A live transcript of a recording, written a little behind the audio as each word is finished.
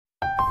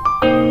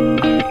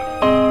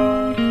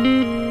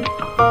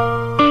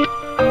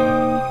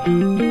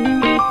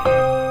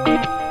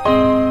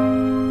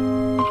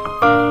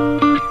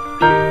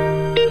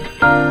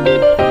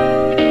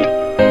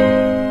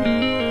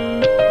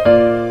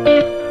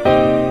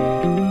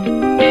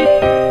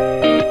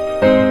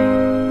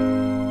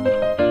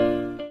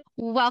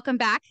Welcome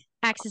back,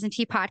 X's and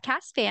T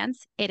podcast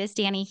fans. It is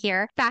Danny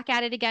here, back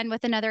at it again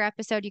with another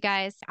episode, you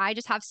guys. I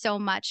just have so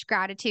much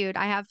gratitude.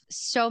 I have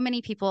so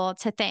many people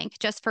to thank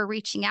just for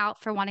reaching out,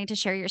 for wanting to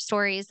share your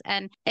stories.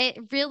 And it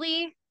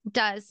really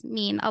does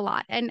mean a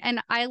lot.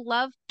 And I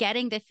love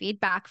getting the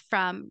feedback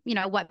from,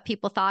 what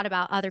people thought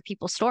about other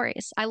people's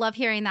stories. I love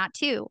hearing that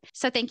too.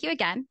 So thank you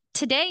again.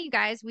 Today, you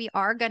guys, we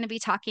are going to be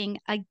talking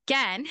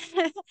again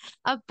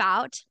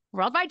about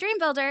Worldwide Dream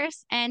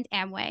Builders and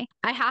Amway.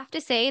 I have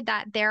to say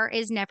that there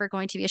is never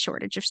going to be a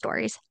shortage of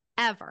stories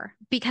ever,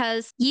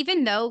 because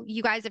even though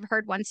you guys have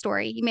heard one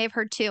story, you may have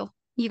heard two.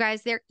 You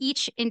guys, they're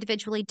each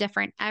individually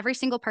different. Every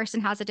single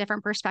person has a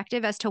different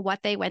perspective as to what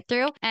they went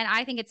through. And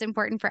I think it's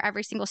important for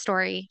every single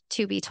story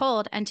to be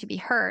told and to be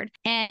heard.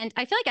 And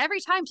I feel like every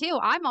time too,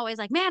 I'm always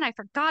like, man, I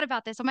forgot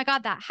about this. Oh my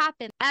God, that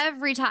happened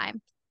every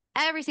time.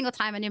 Every single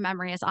time a new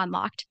memory is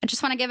unlocked. I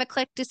just want to give a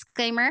quick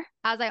disclaimer,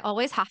 as I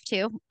always have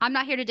to. I'm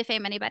not here to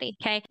defame anybody,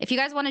 okay? If you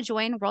guys want to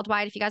join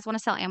Worldwide, if you guys want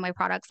to sell Amway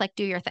products,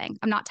 do your thing.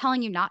 I'm not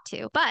telling you not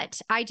to,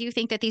 but I do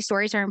think that these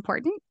stories are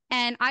important,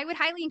 and I would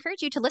highly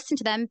encourage you to listen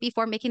to them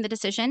before making the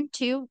decision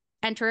to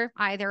enter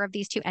either of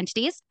these two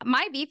entities.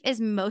 My beef is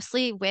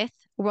mostly with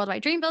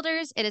Worldwide Dream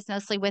Builders. It is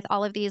mostly with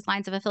all of these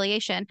lines of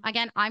affiliation.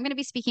 Again, I'm going to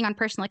be speaking on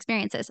personal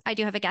experiences. I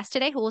do have a guest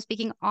today who will be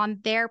speaking on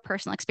their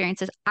personal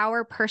experiences,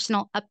 our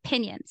personal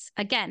opinions.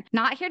 Again,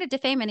 not here to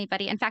defame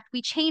anybody. In fact,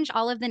 we changed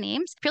all of the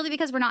names purely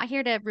because we're not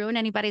here to ruin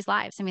anybody's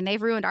lives. I mean, they've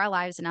ruined our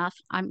lives enough.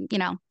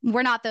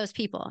 We're not those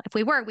people. If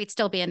we were, we'd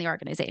still be in the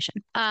organization.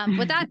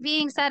 With that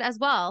being said as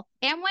well,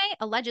 Amway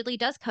allegedly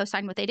does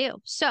co-sign what they do.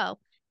 So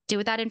do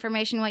with that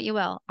information what you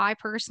will. I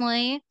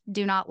personally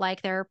do not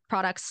like their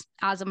products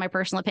as of my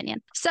personal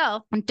opinion.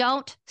 So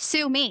don't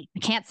sue me. I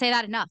can't say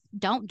that enough.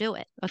 Don't do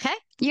it. Okay.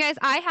 You guys,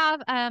 I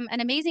have an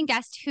amazing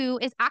guest who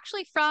is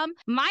actually from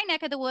my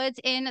neck of the woods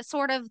in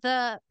sort of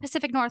the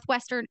Pacific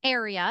Northwestern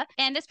area.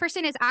 And this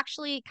person is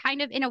actually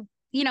kind of in a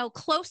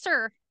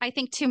closer, I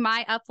think, to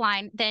my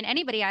upline than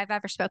anybody I've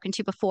ever spoken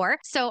to before.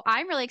 So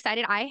I'm really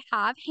excited. I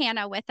have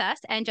Hannah with us.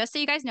 And just so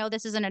you guys know,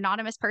 this is an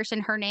anonymous person.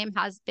 Her name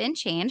has been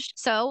changed.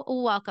 So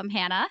welcome,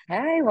 Hannah.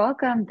 Hey,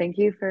 welcome. Thank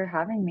you for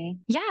having me.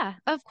 Yeah,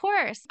 of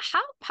course.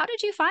 How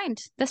did you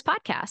find this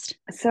podcast?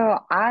 So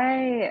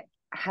I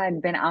had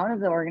been out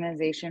of the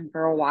organization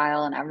for a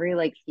while, and every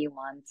few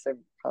months or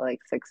probably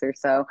 6 or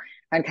so,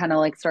 I'd kind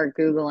of start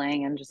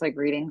Googling and just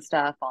reading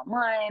stuff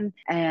online.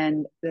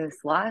 And this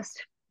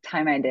last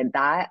time I did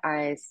that,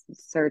 I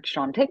searched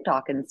on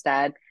TikTok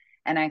instead.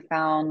 And I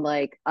found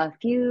a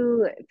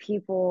few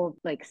people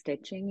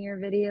stitching your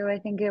video. I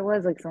think it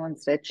was someone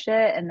stitched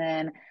it. And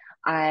then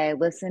I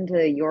listened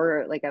to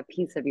your a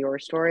piece of your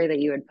story that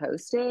you had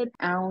posted.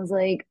 And I was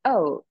like,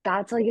 oh,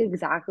 that's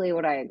exactly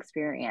what I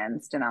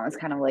experienced. And I was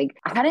kind of I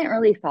hadn't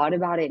really thought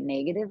about it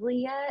negatively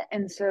yet.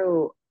 And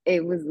so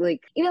it was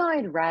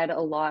I'd read a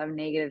lot of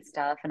negative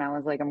stuff and I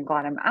was I'm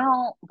glad I'm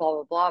out, blah,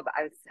 blah, blah. But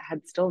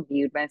had still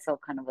viewed myself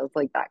kind of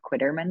as that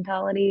quitter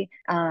mentality.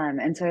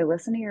 And so I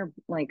listened to your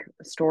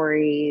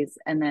stories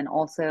and then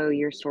also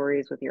your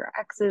stories with your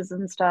exes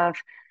and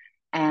stuff.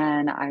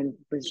 And I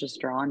was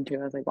just drawn to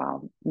it. I was like,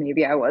 wow,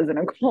 maybe I wasn't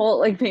a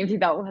cult. Maybe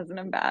that wasn't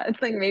a bad,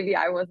 maybe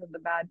I wasn't the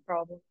bad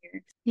problem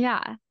here.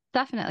 Yeah,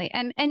 definitely.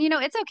 And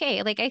it's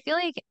okay. I feel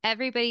like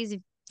everybody's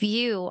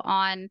view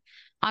on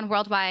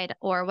Worldwide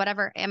or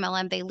whatever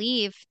MLM they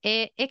leave,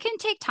 it can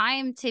take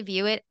time to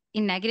view it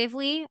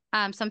negatively.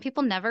 Some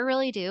people never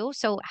really do.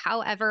 So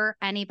however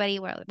anybody,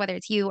 whether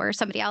it's you or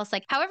somebody else,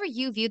 however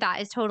you view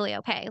that is totally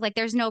okay.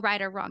 There's no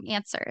right or wrong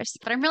answers.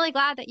 But I'm really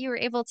glad that you were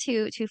able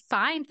to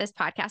find this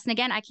podcast. And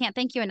again, I can't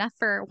thank you enough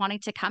for wanting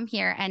to come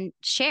here and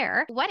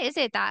share. What is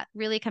it that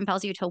really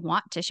compels you to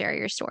want to share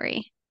your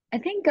story? I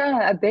think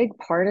a big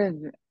part of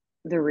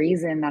the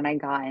reason that I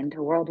got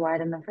into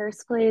Worldwide in the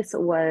first place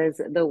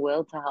was the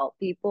will to help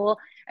people.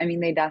 I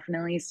mean, they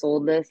definitely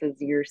sold this as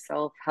your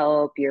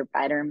self-help, your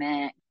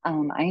betterment.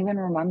 I even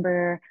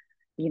remember,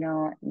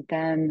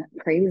 them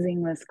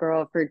praising this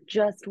girl for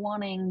just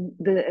wanting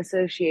the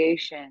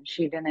association.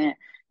 She didn't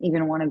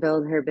even want to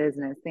build her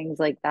business, things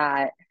like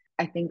that.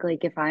 I think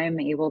if I am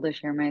able to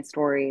share my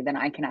story, then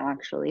I can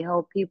actually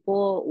help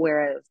people.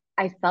 Whereas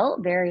I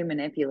felt very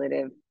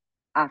manipulative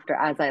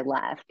as I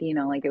left,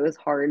 it was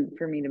hard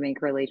for me to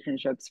make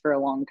relationships for a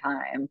long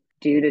time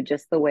due to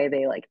just the way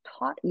they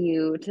taught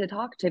you to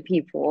talk to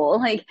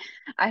people.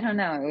 I don't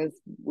know, it was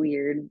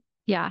weird.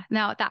 Yeah,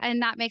 no,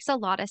 that makes a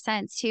lot of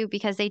sense too,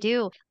 because they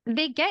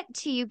get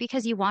to you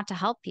because you want to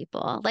help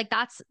people.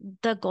 That's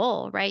the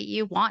goal, right?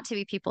 You want to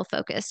be people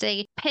focused.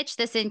 They pitch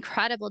this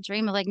incredible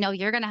dream of no,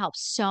 you're going to help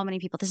so many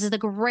people. This is the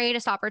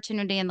greatest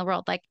opportunity in the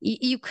world.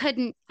 You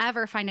couldn't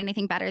ever find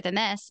anything better than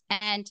this.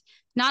 And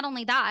not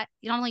only that,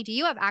 not only do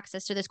you have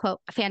access to this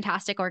quote,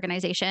 fantastic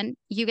organization,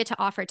 you get to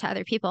offer it to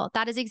other people.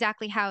 That is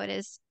exactly how it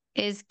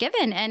is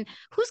given. And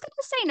who's going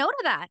to say no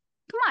to that?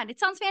 Come on, it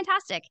sounds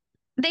fantastic.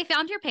 they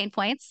found your pain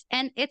points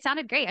and it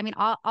sounded great. I mean,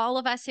 all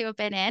of us who have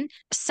been in,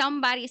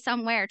 somebody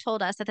somewhere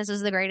told us that this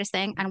was the greatest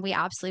thing and we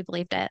absolutely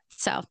believed it.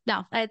 So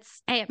no, hey,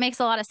 it makes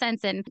a lot of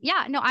sense. And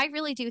yeah, no, I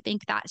really do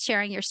think that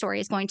sharing your story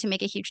is going to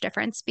make a huge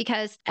difference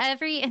because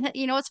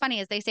what's funny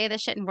is they say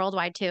this shit in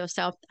worldwide too.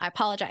 So I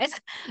apologize,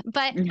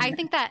 but I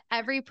think that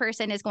every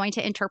person is going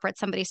to interpret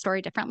somebody's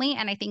story differently.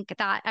 And I think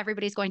that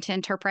everybody's going to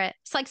interpret,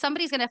 it's like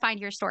somebody's going to find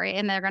your story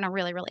and they're going to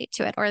really relate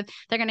to it, or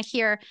they're going to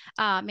hear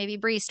maybe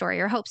Bree's story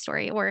or Hope's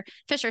story or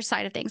Fisher's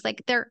side of things.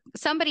 Like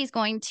somebody's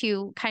going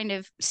to kind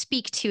of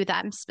speak to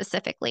them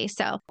specifically.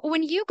 So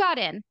when you got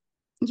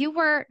you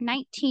were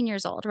 19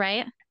 years old,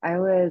 right? I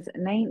was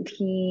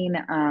 19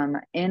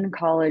 in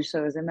college, so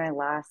I was in my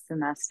last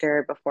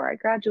semester before I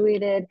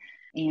graduated,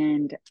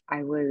 and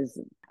I was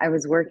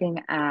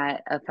working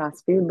at a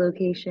fast food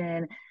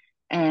location,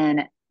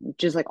 and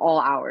just like all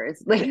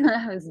hours, like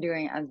I was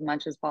doing as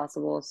much as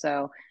possible.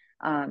 So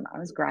I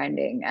was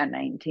grinding at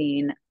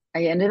 19.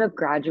 I ended up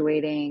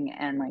graduating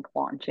and like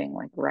launching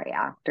like right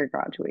after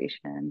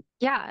graduation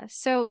Yeah.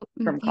 So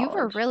from you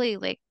were college. really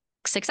like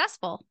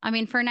successful. I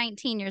mean, for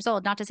 19 years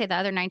old, not to say the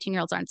other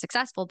 19-year-olds aren't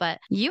successful, but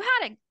you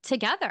had it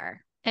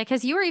together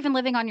because you were even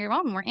living on your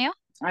own, weren't you?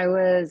 I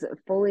was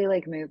fully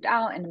like moved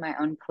out into my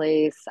own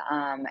place,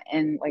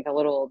 in like a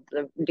little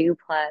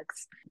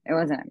duplex. It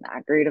wasn't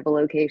that great of a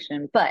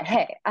location, but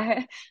hey,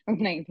 I'm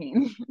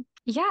 19.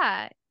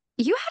 Yeah.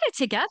 You had it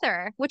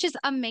together, which is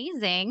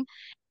amazing.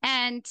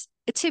 And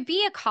to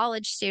be a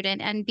college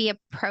student and be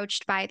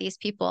approached by these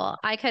people,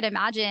 I could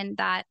imagine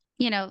that,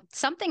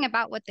 something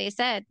about what they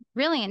said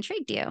really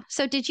intrigued you.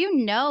 So did you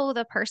know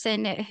the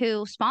person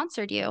who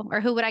sponsored you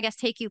or who would, I guess,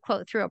 take you,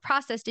 quote, through a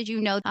process? Did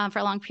you know for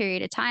a long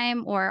period of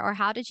time or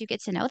how did you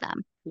get to know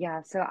them?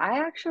 Yeah, so I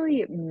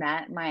actually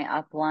met my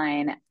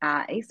upline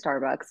at a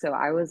Starbucks. So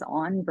I was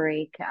on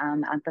break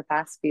at the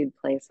fast food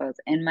place. So I was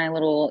in my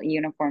little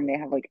uniform. They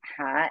have like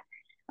a hat.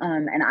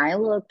 And I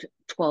looked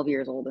 12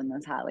 years old in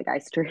this hat. Like I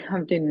straight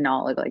up did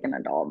not look like an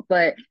adult.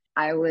 But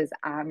I was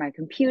at my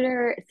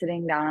computer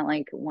sitting down at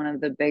like one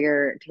of the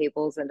bigger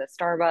tables at a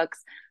Starbucks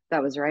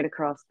that was right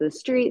across the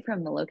street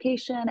from the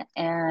location.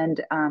 And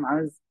I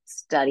was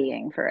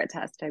studying for a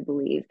test, I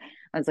believe.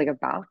 I was like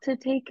about to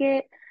take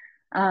it.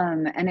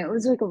 And it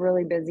was like a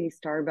really busy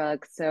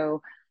Starbucks.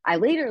 So I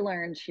later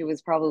learned she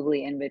was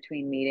probably in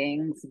between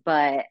meetings,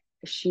 but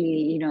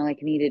she,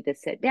 like needed to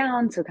sit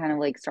down. So kind of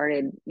like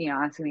started,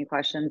 asking me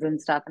questions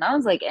and stuff. And I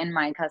was like in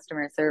my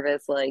customer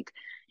service, like,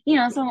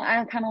 so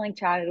I kind of like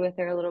chatted with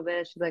her a little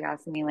bit. She's like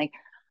asking me like,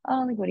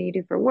 oh, like what do you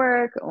do for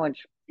work?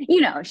 Which,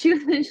 she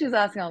was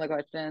asking all the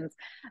questions.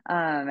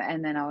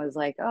 And then I was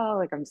like, oh,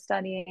 like I'm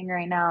studying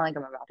right now, like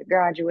I'm about to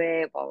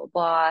graduate, blah, blah,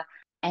 blah.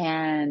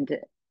 And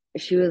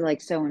she was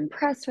like so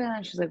impressed with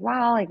that. She's like,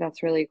 wow, like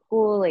that's really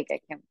cool. Like,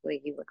 I can't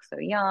believe you look so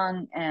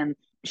young. And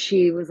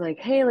she was like,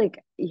 hey,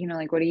 like,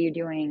 like, what are you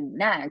doing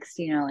next?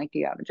 Like, do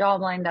you have a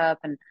job lined up?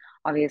 And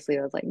obviously,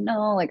 I was like,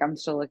 no, like, I'm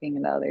still looking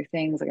into other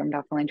things. Like, I'm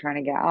definitely trying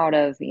to get out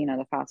of,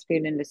 the fast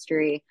food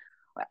industry,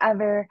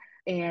 whatever.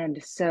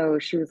 And so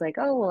she was like,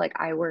 oh, well, like,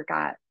 I work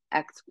at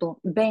X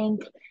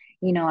Bank.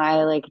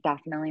 I like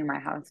definitely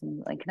might have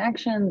some like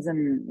connections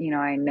and,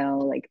 I know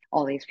like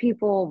all these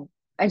people,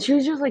 and she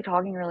was just like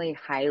talking really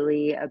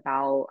highly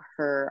about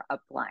her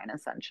upline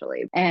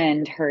essentially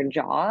and her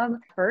job.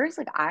 First,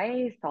 like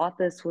I thought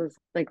this was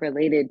like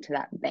related to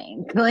that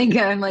bank. Like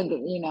I'm like,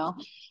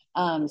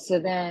 so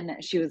then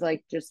she was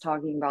like just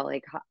talking about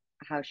like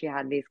how she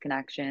had these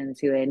connections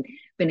who had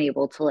been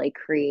able to like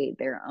create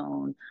their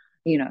own,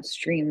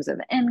 streams of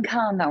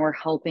income that were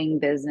helping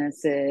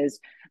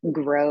businesses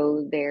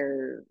grow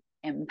their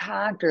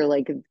impact or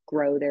like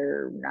grow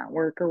their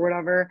network or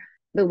whatever.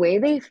 The way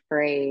they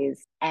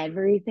phrase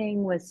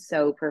everything was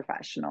so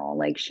professional.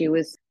 Like she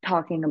was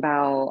talking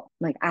about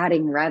like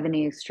adding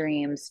revenue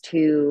streams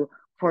to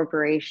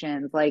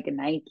corporations like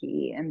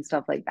Nike and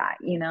stuff like that.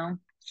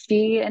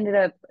 She ended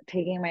up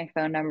taking my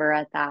phone number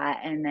at that,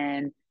 and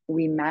then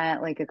we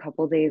met like a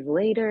couple days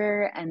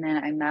later, and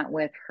then I met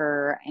with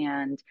her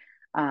and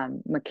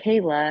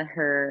Michaela,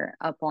 her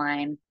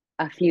upline,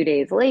 a few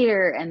days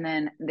later, and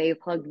then they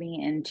plugged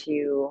me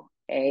into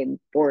a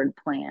board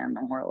plan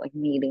or like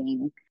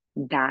meeting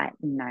that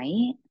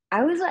night.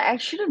 I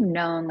should have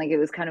known like it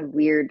was kind of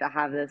weird to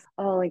have this,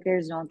 oh, like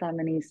there's not that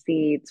many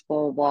seats,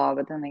 blah, blah, blah,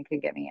 but then they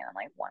could get me in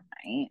like one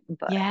night.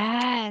 But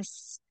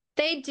Yes,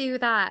 they do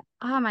that.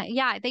 Oh my,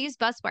 yeah, they use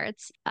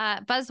buzzwords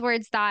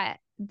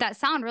that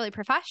sound really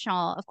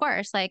professional, of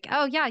course. Like,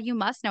 oh yeah, you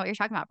must know what you're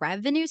talking about.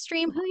 Revenue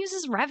stream? Who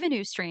uses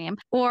revenue stream?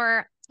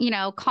 Or,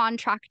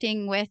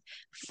 contracting with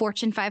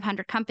Fortune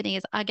 500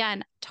 companies.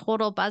 Again,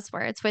 total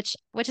buzzwords, which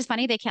is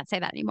funny. They can't say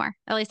that anymore.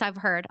 At least I've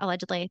heard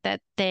allegedly that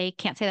they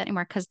can't say that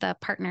anymore because the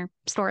partner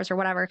stores or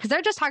whatever, because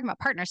they're just talking about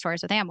partner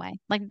stores with Amway.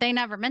 Like they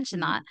never mention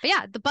that. But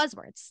yeah, the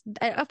buzzwords,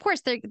 of course,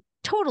 they're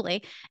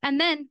totally. And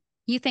then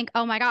you think,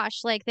 oh my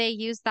gosh, like they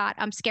use that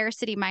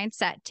scarcity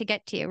mindset to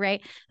get to you,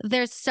 right?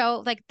 There's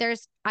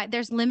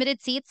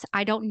limited seats.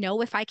 I don't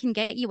know if I can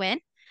get you in.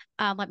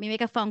 Let me make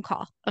a phone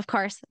call. Of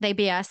course, they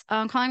BS. Oh,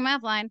 I'm calling my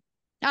upline.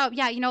 Oh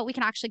yeah, you know what? We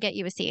can actually get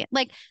you a seat.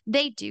 Like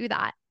they do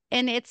that.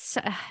 And it's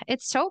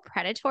so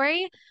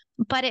predatory,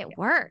 but it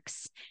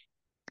works,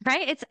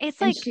 right? It's And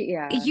like she,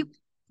 yeah. you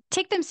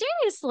take them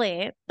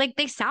seriously. Like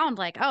they sound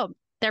like, oh,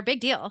 they're a big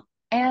deal.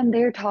 And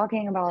they're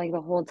talking about like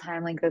the whole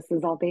time, like this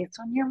is all based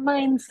on your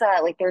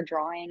mindset. Like they're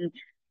drawing,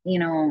 you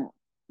know,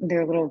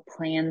 their little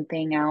plan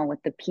thing out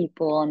with the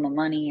people and the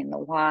money and the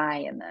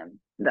why and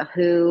the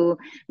who.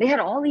 They had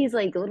all these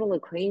like little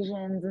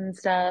equations and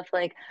stuff.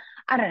 Like,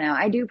 I don't know.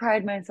 I do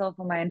pride myself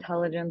on my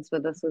intelligence,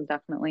 but this was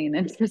definitely an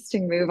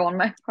interesting move on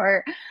my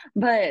part.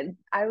 But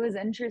I was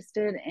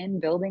interested in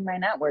building my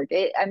network.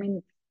 I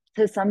mean,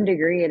 to some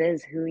degree, it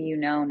is who you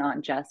know,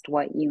 not just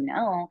what you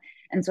know.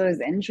 And so I was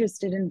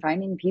interested in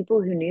finding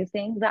people who knew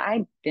things that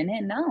I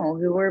didn't know,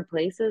 who were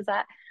places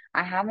that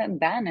I haven't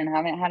been and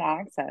haven't had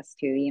access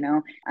to, you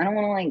know. I don't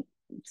want to like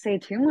say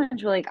too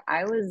much, but like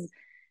I was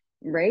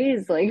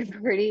raised like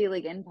pretty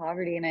like in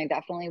poverty, and I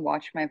definitely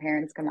watched my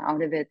parents come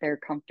out of it. They're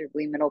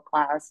comfortably middle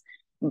class.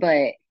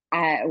 But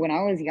when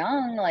I was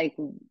young, like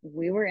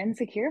we were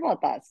insecure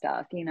about that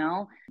stuff, you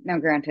know. Now,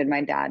 granted,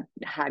 my dad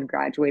had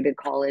graduated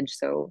college,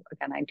 so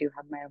again, I do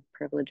have my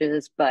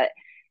privileges, but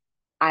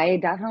I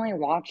definitely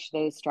watched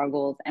those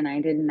struggles and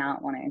I did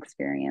not want to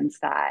experience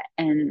that.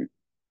 And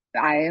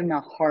I am a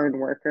hard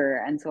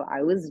worker. And so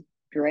I was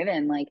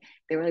driven. Like,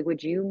 they were like,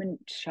 would you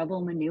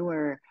shovel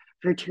manure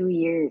for 2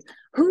 years?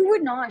 Who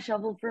would not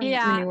shovel for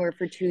Yeah. manure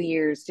for 2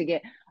 years to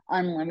get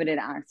unlimited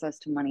access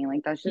to money?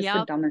 Like, that's just the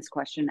Yep. dumbest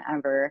question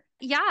ever.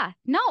 Yeah.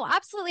 No,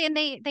 absolutely. And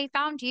they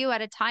found you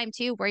at a time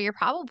too where you're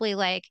probably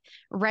like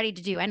ready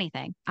to do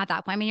anything at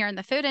that point. I mean, you're in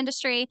the food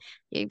industry.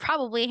 You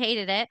probably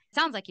hated it.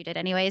 Sounds like you did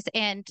anyways.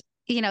 And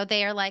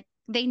they are like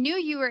they knew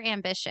you were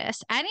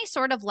ambitious. Any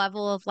sort of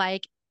level of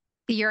like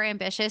you're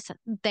ambitious,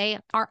 they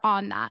are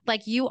on that.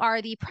 Like you are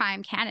the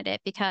prime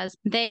candidate because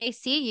they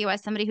see you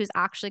as somebody who's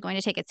actually going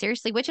to take it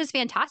seriously, which is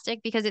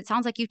fantastic because it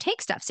sounds like you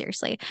take stuff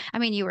seriously. I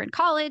mean, you were in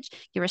college,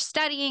 you were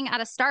studying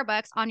at a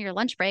Starbucks on your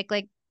lunch break.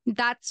 Like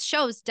that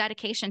shows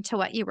dedication to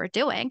what you were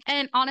doing.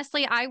 And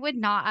honestly, I would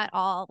not at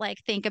all like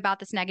think about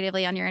this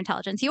negatively on your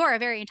intelligence. You are a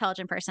very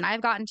intelligent person.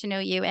 I've gotten to know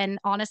you and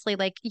honestly,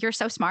 like you're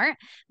so smart.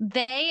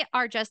 They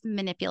are just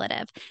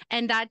manipulative.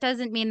 And that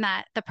doesn't mean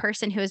that the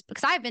person who is,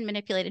 because I've been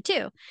manipulated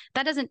too,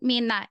 that doesn't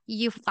mean that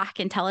you lack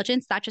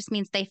intelligence. That just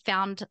means they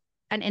found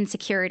an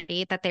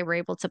insecurity that they were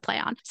able to play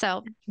on.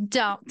 So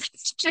don't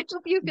just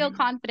you feel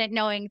confident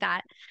knowing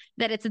that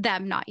it's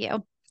them, not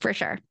you, for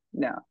sure.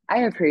 No,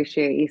 I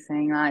appreciate you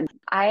saying that.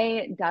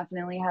 I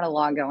definitely had a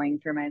lot going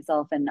for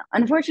myself. And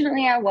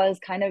unfortunately, I was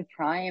kind of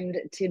primed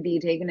to be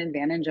taken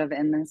advantage of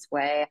in this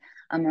way.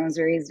 I was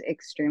raised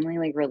extremely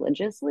like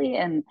religiously,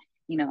 and,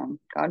 you know,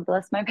 God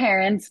bless my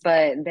parents,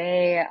 but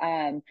they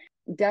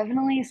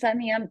definitely set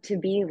me up to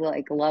be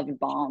like love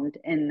bombed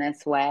in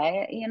this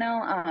way. You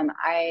know,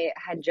 I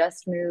had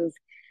just moved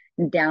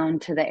down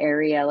to the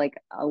area like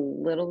a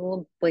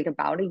little like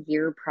about a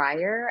year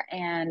prior,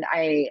 and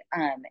I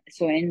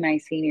so in my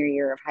senior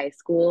year of high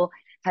school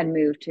had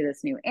moved to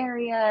this new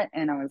area,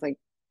 and I was like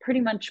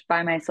pretty much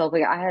by myself.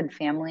 Like I had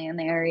family in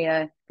the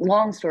area.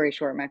 Long story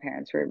short, my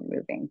parents were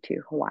moving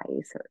to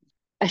Hawaii, so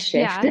a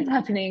shift Yeah. is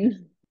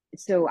happening.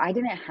 So I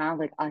didn't have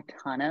like a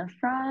ton of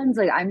friends.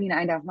 Like I mean,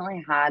 I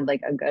definitely had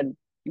like a good,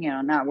 you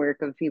know,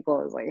 network of people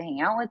I was like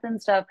hang out with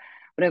and stuff,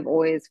 but I've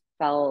always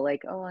felt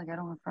like, oh, like I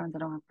don't have friends, I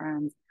don't have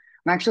friends.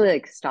 I'm actually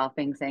like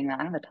stopping saying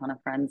that. I have a ton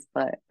of friends,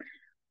 but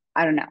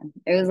I don't know.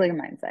 It was like a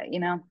mindset, you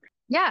know?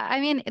 Yeah,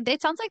 I mean,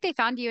 it sounds like they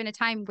found you in a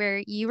time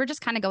where you were just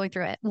kind of going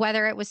through it,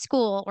 whether it was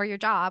school or your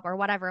job or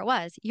whatever it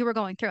was, you were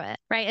going through it,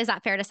 right? Is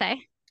that fair to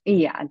say?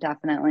 Yeah,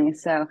 definitely.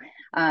 So,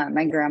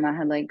 my grandma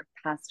had like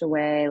passed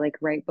away like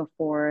right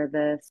before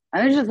this.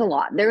 And there's just a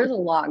lot. There was a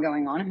lot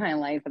going on in my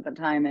life at the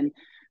time. And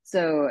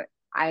so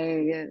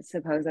I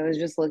suppose I was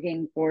just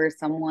looking for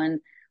someone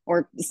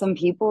or some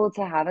people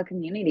to have a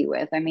community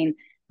with. I mean,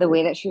 the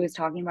way that she was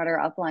talking about her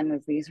upline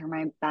was these are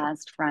my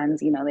best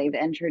friends. You know, they've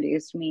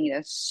introduced me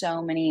to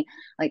so many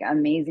like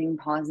amazing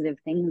positive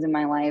things in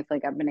my life.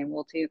 Like I've been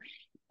able to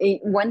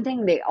one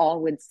thing they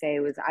all would say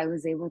was I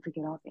was able to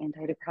get off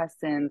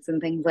antidepressants and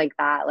things like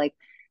that. Like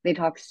they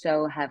talked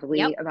so Yep.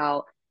 heavily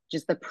about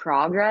just the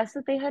progress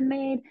that they had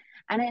made.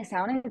 And it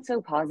sounded so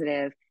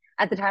positive.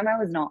 At the time, I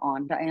was not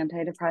on the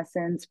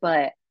antidepressants,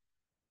 but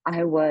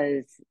I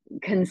was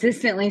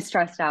consistently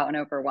stressed out and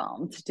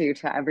overwhelmed due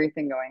to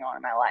everything going on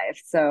in my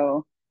life.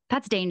 So,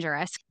 That's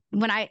dangerous.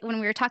 When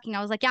we were talking,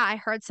 I was like, yeah, I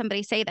heard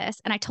somebody say this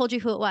and I told you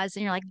who it was.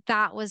 And you're like,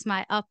 that was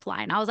my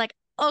upline. I was like,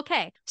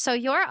 okay. So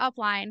your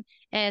upline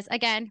is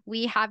again,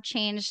 we have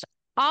changed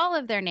all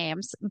of their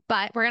names,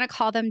 but we're going to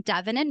call them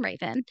Devin and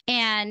Raven.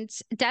 And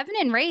Devin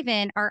and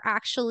Raven are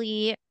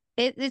actually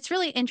it's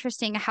really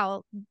interesting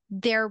how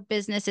their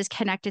business is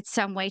connected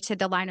some way to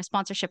the line of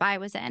sponsorship I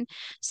was in.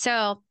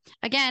 So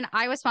again,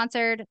 I was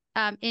sponsored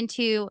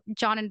into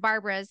John and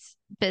Barbara's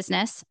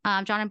business.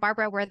 John and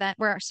Barbara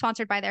were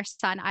sponsored by their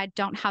son. I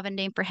don't have a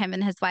name for him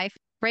and his wife.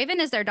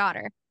 Raven is their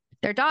daughter.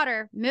 Their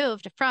daughter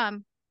moved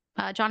from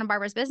John and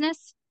Barbara's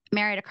business,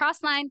 married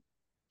across line,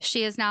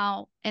 She is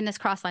now in this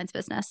cross lines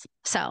business.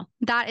 So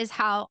that is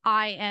how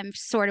I am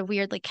sort of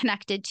weirdly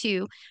connected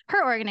to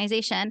her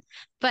organization.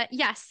 But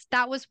yes,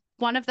 that was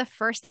one of the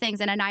first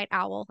things in a night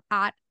owl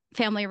at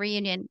family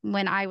reunion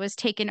when I was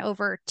taken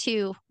over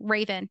to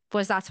Raven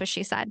was that's what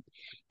she said.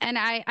 And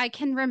I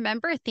can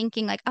remember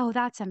thinking like, oh,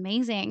 that's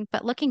amazing.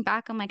 But looking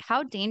back, I'm like,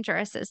 how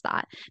dangerous is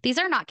that? These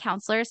are not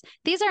counselors.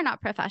 These are not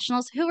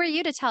professionals. Who are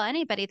you to tell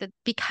anybody that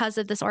because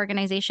of this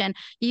organization,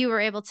 you were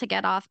able to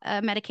get off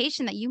a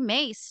medication that you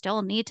may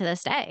still need to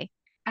this day?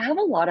 I have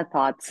a lot of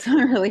thoughts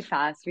really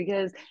fast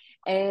because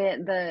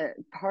the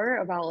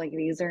part about like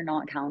these are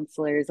not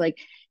counselors, like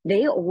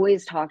they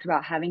always talked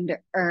about having to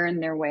earn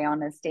their way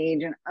on a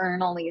stage and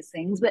earn all these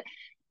things, but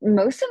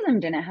most of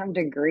them didn't have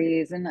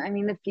degrees. And I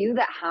mean, the few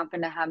that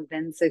happen to have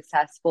been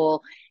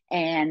successful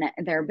and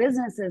their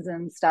businesses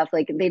and stuff,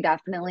 like they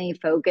definitely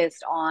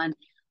focused on,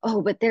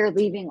 oh, but they're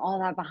leaving all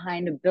that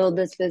behind to build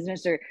this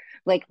business, or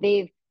like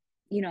they've,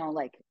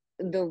 like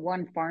the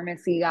one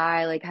pharmacy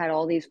guy like had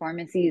all these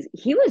pharmacies.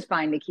 He was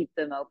fine to keep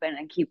them open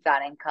and keep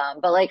that income,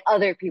 but like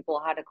other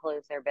people had to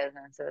close their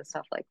businesses,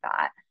 stuff like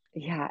that.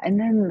 Yeah, and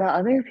then the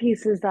other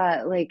piece is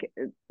that like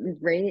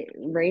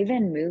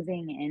Raven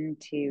moving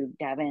into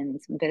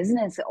Devin's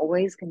business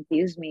always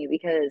confused me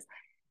because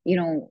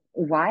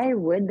why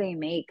would they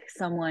make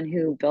someone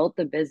who built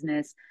the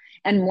business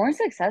and more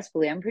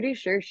successfully? I'm pretty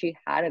sure she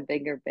had a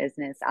bigger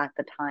business at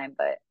the time,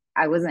 but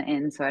I wasn't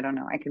in, so I don't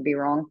know, I could be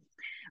wrong.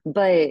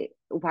 But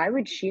why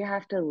would she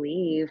have to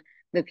leave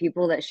the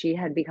people that she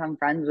had become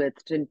friends with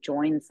to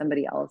join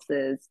somebody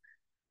else's,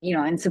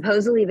 and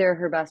supposedly they're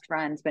her best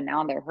friends, but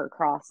now they're her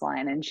cross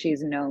line and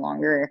she's no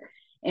longer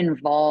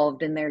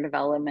involved in their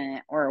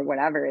development or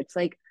whatever. It's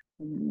like,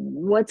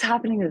 what's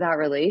happening to that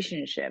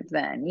relationship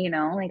then?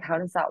 Like, how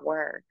does that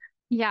work?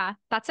 Yeah,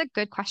 that's a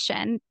good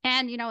question.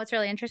 And you know what's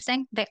really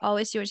interesting? They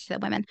always do it to the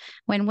women.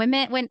 When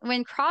women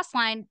when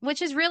crossline,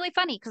 which is really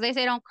funny because they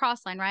say don't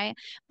crossline, right?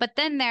 But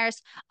then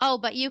there's, oh,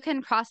 but you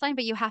can crossline,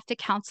 but you have to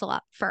counsel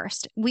up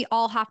first. We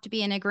all have to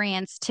be in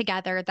agreement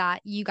together that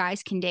you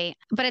guys can date.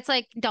 But it's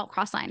like don't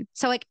crossline.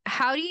 So like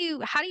how do you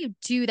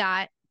do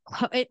that?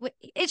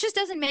 It just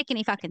doesn't make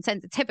any fucking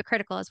sense. It's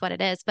hypocritical, is what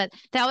it is. But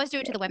they always do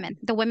it to the women.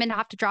 The women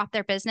have to drop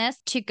their business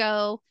to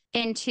go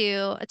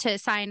into to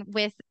sign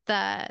with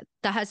the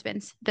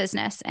husband's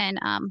business, and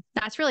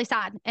that's really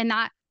sad. And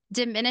that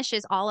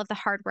diminishes all of the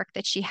hard work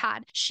that she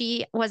had.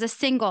 She was a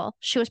single.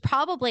 She was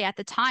probably at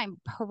the time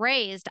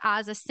praised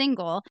as a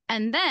single,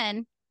 and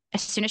then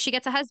as soon as she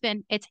gets a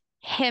husband, it's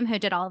him who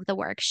did all of the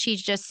work. She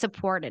just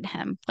supported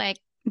him. Like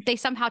they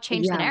somehow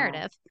changed the Yeah.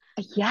 narrative.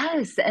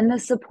 Yes. And the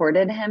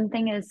supported him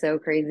thing is so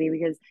crazy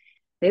because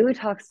they would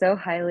talk so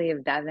highly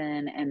of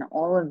Devin and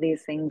all of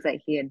these things that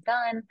he had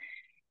done.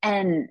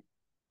 And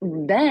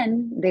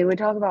then they would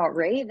talk about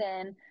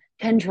Raven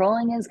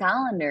controlling his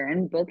calendar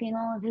and booking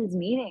all of his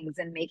meetings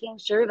and making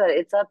sure that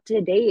it's up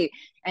to date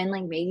and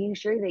like making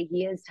sure that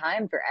he has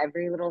time for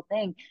every little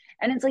thing.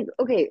 And it's like,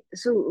 okay,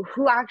 so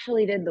who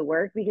actually did the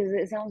work? Because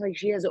it sounds like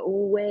she has a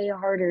way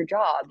harder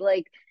job.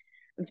 Like,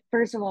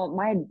 first of all,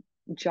 my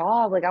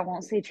job, like I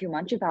won't say too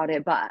much about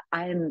it, but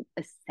I'm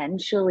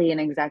essentially an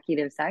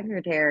executive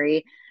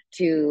secretary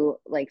to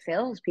like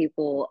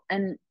salespeople.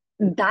 And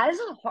that is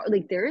a hard,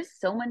 like there is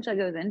so much that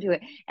goes into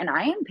it. And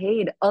I am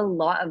paid a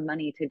lot of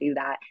money to do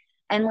that.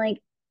 And like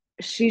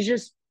she's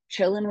just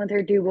chilling with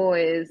her two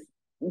boys,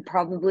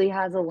 probably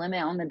has a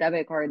limit on the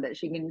debit card that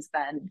she can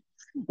spend.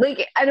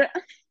 Like I don't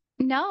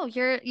No,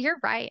 you're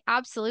right.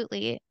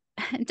 Absolutely.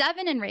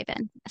 Devin and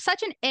Raven,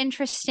 such an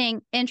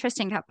interesting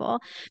couple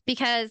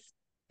because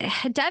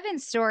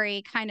Devin's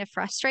story kind of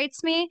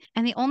frustrates me.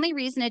 And the only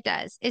reason it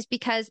does is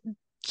because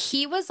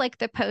he was like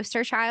the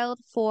poster child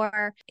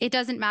for it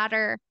doesn't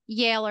matter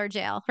Yale or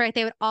jail, right?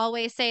 They would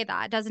always say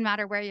that it doesn't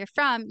matter where you're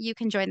from, you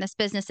can join this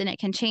business and it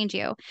can change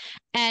you.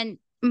 And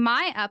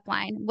my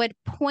upline would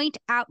point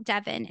out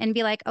Devin and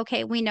be like,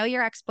 okay, we know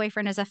your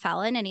ex-boyfriend is a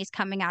felon and he's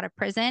coming out of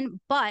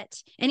prison,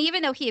 and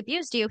even though he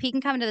abused you, he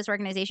can come into this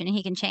organization and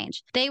he can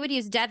change. They would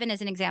use Devin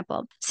as an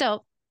example.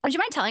 So would you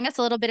mind telling us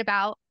a little bit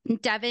about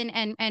Devin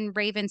and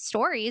Raven's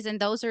stories? And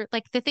those are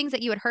like the things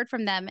that you had heard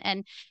from them.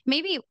 And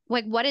maybe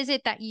like what is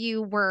it that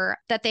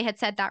they had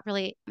said that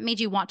really made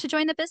you want to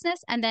join the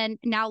business? And then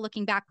now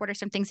looking back, what are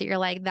some things that you're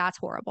like, that's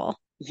horrible?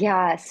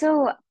 Yeah,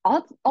 so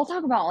I'll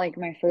talk about like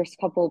my first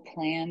couple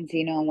plans,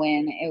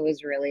 when it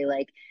was really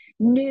like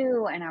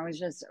new and I was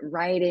just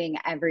writing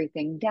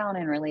everything down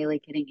and really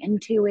like getting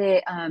into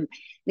it.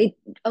 They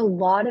A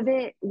lot of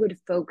it would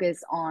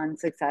focus on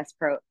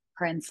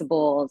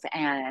principles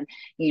and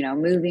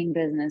moving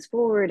business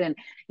forward, and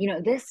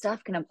this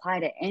stuff can apply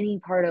to any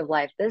part of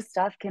life. This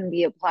stuff can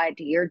be applied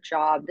to your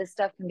job. This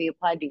stuff can be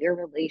applied to your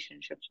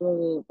relationships, blah blah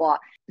blah, blah.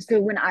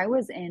 So when I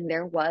was in,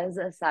 there was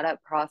a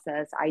setup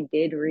process. I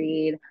did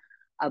read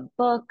a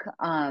book,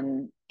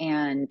 and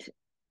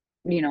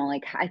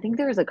like I think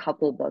there was a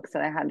couple books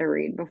that I had to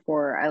read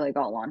before I like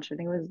got launched. I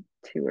think it was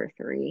two or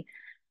three.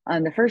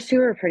 The first two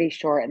were pretty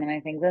short, and then I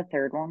think the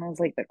third one was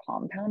like the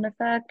compound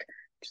effect,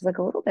 which is like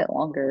a little bit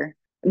longer.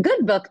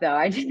 Good book though.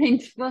 I do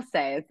think we'll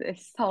say it's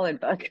a solid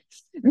book.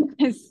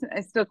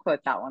 I still quote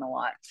that one a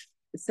lot.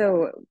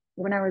 So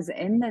when I was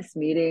in this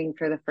meeting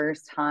for the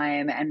first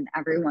time and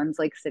everyone's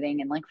like sitting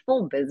in like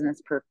full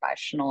business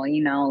professional,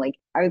 like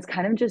I was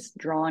kind of just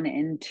drawn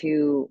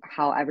into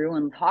how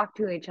everyone talked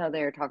to each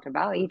other, talked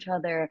about each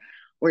other.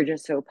 We're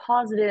just so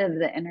positive.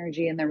 The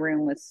energy in the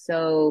room was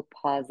so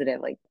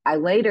positive. Like I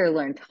later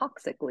learned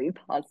toxically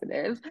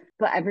positive,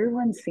 but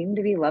everyone seemed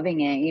to be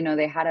loving it.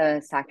 They had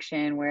a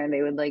section where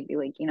they would like be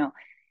like,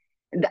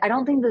 I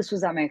don't think this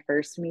was at my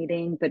first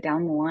meeting, but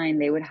down the line,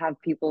 they would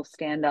have people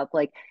stand up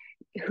like,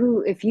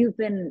 who, if you've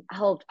been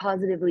helped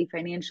positively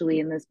financially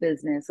in this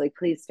business, like,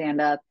 please stand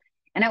up.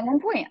 And at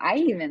one point, I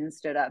even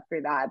stood up for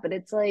that. But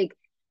it's like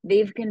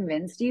they've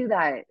convinced you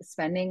that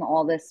spending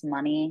all this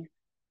money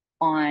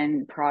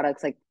on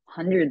products like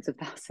hundreds of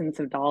thousands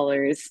of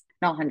dollars,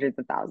 not hundreds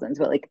of thousands,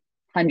 but like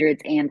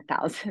hundreds and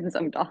thousands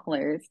of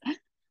dollars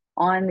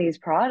on these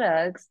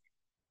products,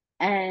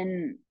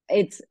 and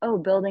it's, oh,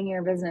 building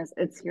your business,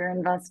 it's your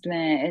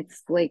investment,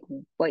 it's like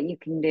what you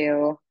can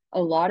do.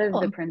 A lot of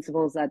the Cool.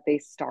 principles that they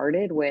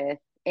started with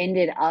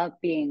ended up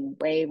being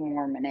way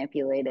more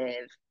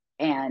manipulative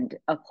and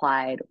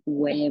applied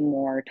way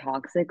more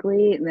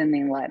toxically than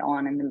they let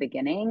on in the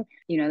beginning.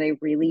 They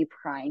really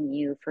prime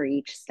you for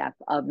each step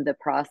of the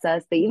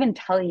process. They even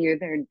tell you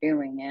they're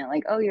doing it,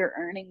 like, oh, you're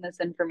earning this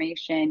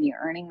information, you're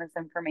earning this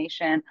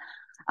information.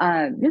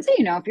 Just so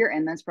you know, if you're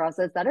in this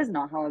process, that is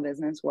not how a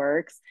business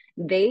works.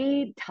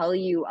 They tell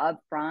you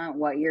up front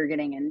what you're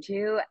getting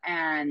into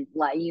and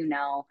let you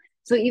know.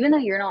 So even though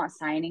you're not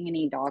signing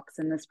any docs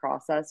in this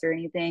process or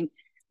anything,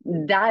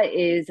 that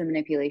is a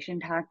manipulation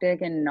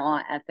tactic and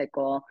not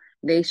ethical.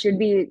 They should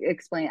be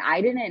explained.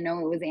 I didn't know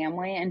it was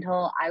Amway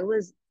until I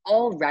was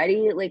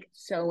already like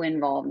so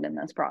involved in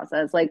this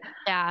process. Like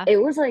Yeah. it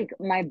was like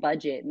my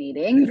budget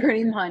meeting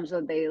pretty much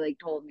that they like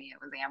told me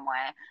it was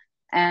Amway.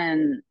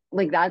 And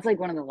like that's like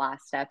one of the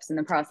last steps in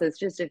the process,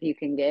 just if you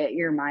can get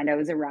your mind. I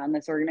was around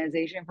this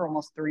organization for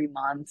almost 3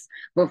 months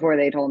before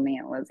they told me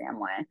it was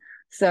Amway.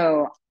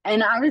 So,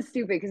 and I was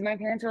stupid because my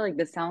parents were like,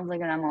 this sounds like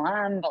an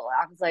MLM, but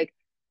I was like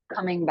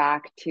coming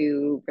back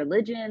to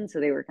religion. So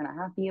they were kind of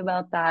happy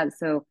about that.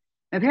 So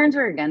my parents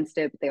were against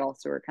it, but they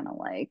also were kind of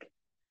like,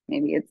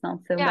 maybe it's not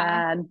so Yeah.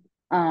 bad.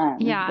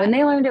 When Yeah.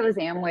 they learned it was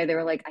Amway, they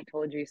were like, I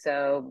told you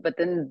so. But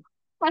then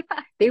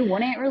they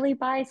wouldn't really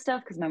buy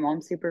stuff because my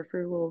mom's super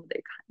frugal.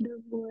 They kind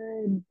of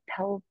would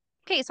help.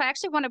 Okay, so I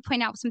actually want to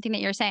point out something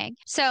that you're saying.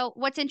 So,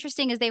 what's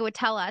interesting is they would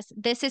tell us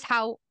this is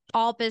how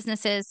all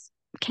businesses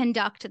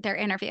conduct their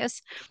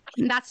interviews.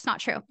 That's not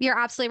true. You're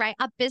absolutely right.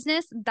 A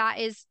business that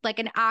is like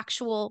an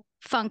actual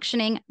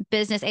functioning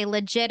business, a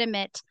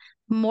legitimate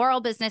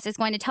moral business is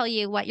going to tell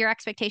you what your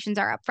expectations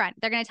are up front.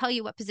 They're going to tell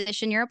you what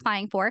position you're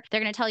applying for. They're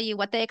going to tell you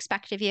what they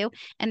expect of you.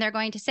 And they're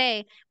going to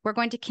say, we're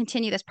going to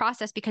continue this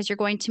process because you're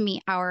going to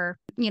meet our,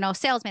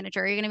 sales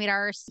manager. You're going to meet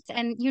our,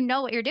 and you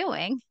know what you're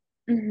doing.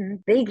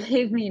 They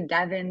gave me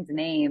Devin's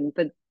name,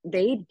 but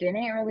they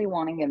didn't really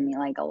want to give me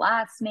like a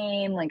last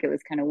name. Like it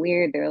was kind of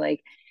weird. They're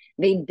like,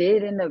 they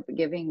did end up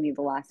giving me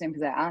the last name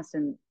because I asked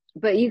him,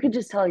 but you could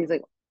just tell he's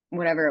like,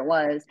 whatever it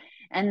was.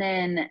 And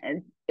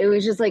then it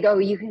was just like, oh,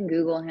 you can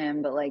Google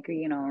him, but like,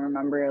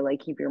 remember, like,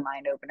 keep your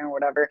mind open or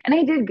whatever. And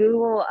I did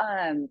Google,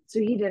 so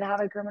he did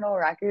have a criminal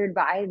record,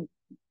 but I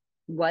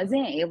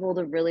wasn't able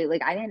to really,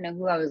 like, I didn't know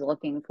who I was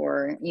looking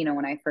for,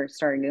 when I first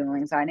started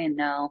Googling. So I didn't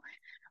know.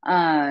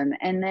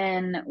 And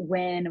then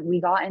when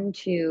we got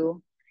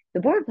into the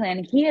board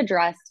plan, he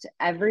addressed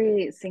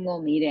every single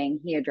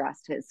meeting, he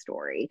addressed his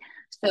story.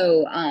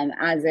 So,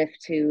 as if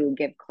to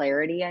give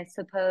clarity, I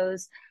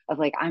suppose, of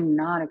like, I'm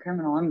not a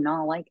criminal, I'm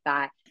not like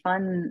that.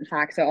 Fun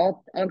fact.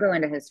 So I'll go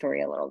into his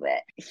story a little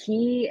bit.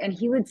 He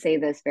would say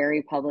this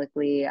very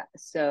publicly.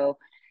 So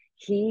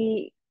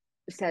he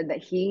said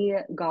that he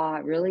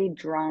got really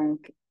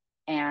drunk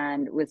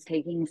and was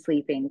taking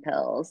sleeping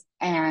pills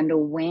and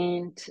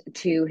went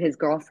to his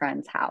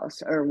girlfriend's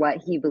house, or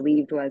what he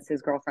believed was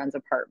his girlfriend's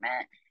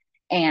apartment.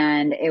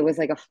 And it was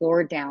like a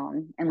floor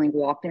down, and like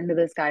walked into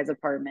this guy's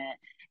apartment.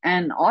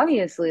 And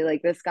obviously,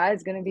 like, this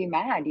guy's gonna be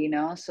mad,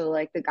 So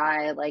like the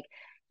guy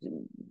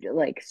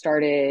like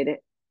started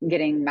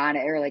getting mad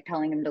at, or like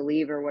telling him to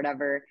leave or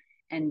whatever.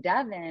 And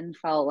Devin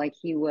felt like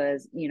he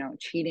was,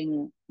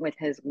 cheating with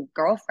his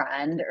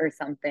girlfriend or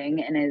something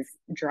in his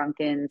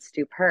drunken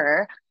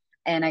stupor.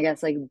 And I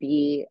guess like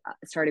B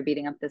started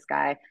beating up this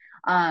guy.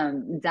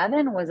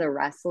 Devin was a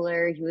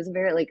wrestler. He was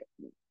very like,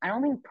 I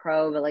don't think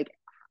pro, but like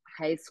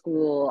high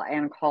school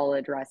and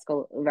college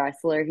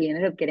wrestler. He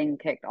ended up getting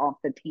kicked off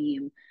the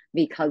team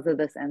because of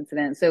this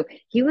incident. So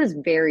he was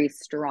very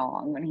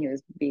strong when he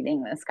was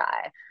beating this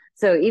guy.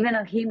 So even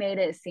though he made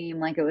it seem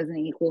like it was an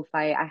equal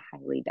fight, I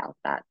highly doubt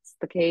that's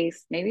the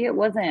case. Maybe it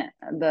wasn't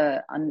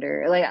the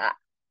under, like,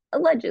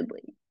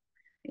 allegedly.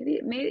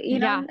 Maybe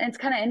Yeah. it's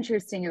kind of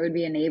interesting. It would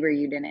be a neighbor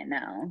you didn't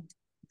know.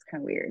 It's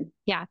kind of weird.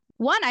 Yeah.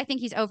 one, I think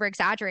he's over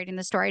exaggerating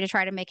the story to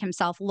try to make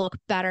himself look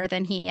better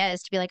than he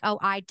is, to be like, oh,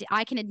 I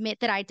can admit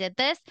that I did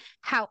this.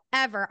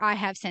 However, I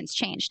have since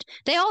changed.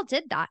 They all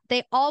did that.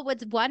 They all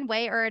would, one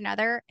way or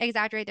another,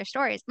 exaggerate their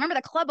stories. Remember,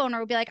 the club owner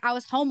would be like, I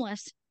was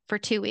homeless for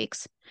 2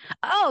 weeks.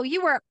 Oh,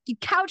 you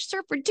couch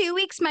surfed for 2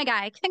 weeks, my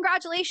guy.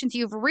 Congratulations.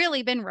 You've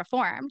really been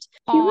reformed.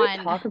 He would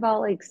On, talk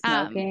about like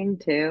um, smoking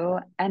too,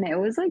 and it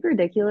was like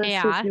ridiculous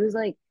because yeah. he was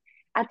like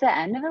at the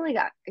end of it, like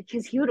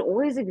because he would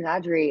always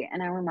exaggerate.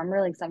 And I remember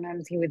like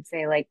sometimes he would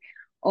say like,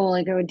 "Oh,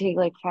 like I would take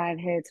like 5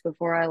 hits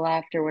before I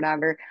left or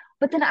whatever."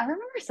 But then I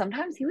remember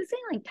sometimes he was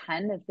saying like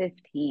 10 to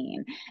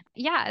 15.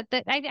 Yeah,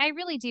 that I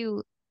really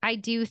do. I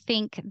do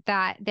think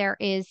that there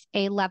is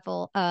a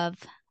level of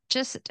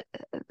just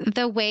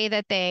the way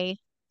that they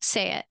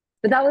say it.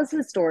 But that was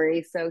his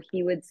story. So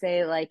he would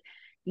say like,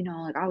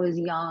 like I was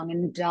young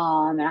and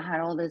dumb and I had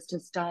all this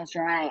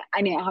testosterone.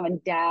 I didn't have a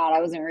dad. I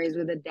wasn't raised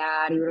with a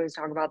dad. He would always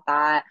talk about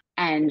that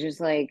and just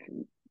like,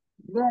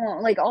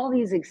 well, like all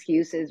these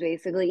excuses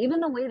basically.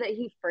 Even the way that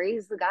he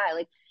phrased the guy,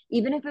 like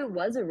even if it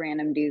was a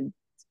random dude's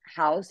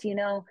house,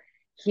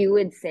 he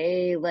would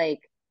say like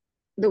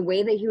the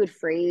way that he would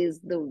phrase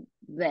the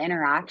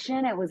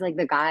interaction, it was like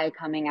the guy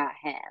coming at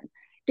him.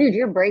 Dude,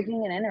 you're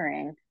breaking and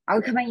entering. I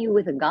would come at you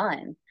with a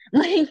gun.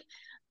 Like go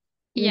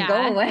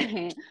Yeah.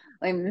 away.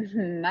 Like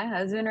my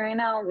husband right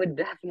now would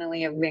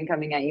definitely have been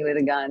coming at you with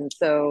a gun.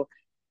 So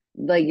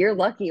like you're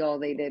lucky all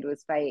they did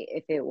was fight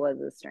if it was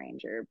a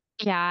stranger.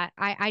 Yeah,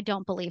 I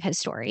don't believe his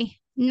story.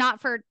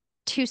 Not for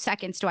 2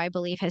 seconds do I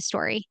believe his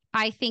story.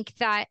 I think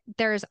that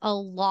there's a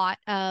lot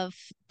of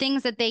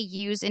things that they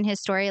use in his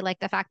story, like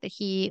the fact that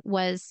he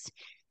was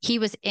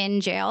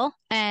in jail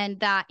and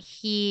that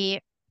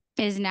he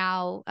is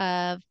now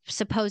a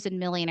supposed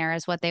millionaire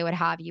is what they would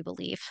have you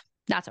believe.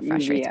 That's what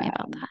frustrates me Yeah.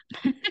 about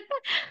that.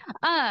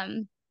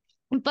 um,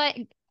 but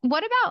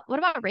what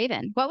about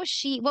Raven? What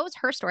was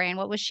her story and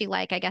what was she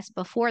like, I guess,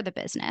 before the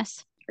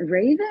business?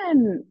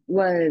 Raven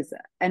was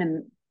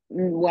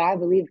what I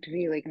believe to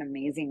be like an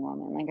amazing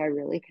woman. Like I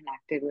really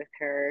connected with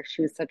her.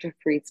 She was such a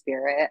free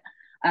spirit.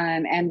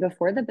 And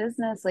before the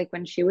business, like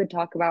when she would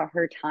talk about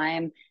her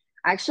time,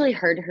 I actually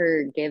heard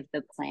her give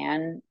the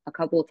plan a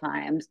couple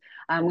times,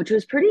 which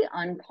was pretty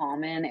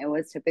uncommon. It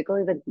was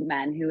typically the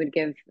men who would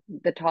give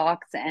the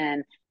talks,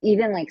 and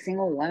even like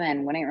single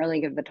women wouldn't really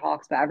give the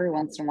talks, but every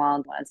once in a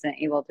while wasn't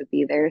able to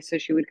be there. So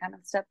she would kind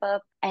of step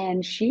up.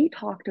 And she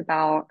talked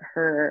about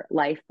her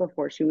life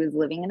before. She was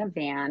living in a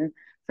van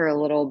for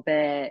a little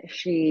bit.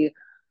 She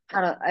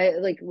had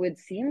like would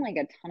seem like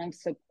a ton of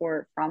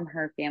support from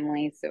her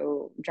family.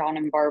 So John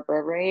and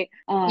Barbara, right?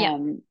 Yeah.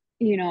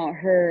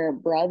 Her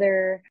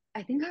brother,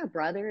 I think her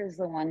brother is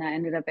the one that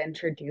ended up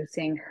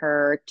introducing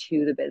her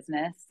to the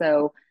business.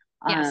 So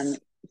um Yes.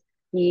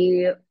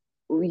 he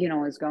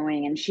was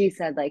going, and she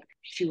said like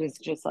she was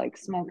just like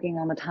smoking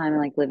all the time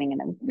and like living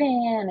in a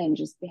van and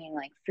just being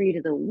like free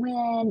to the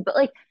wind. But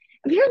like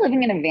if you're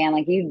living in a van,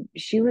 like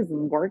she was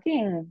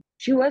working,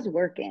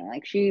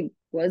 like she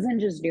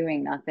wasn't just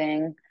doing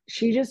nothing.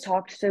 She just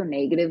talked so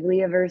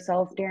negatively of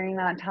herself during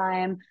that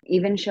time.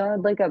 Even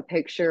showed like a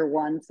picture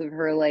once of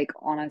her like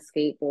on a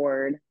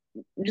skateboard,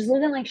 just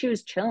looking like she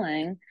was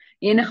chilling,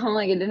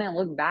 like it didn't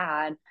look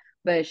bad.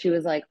 But she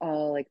was like,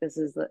 oh, like this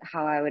is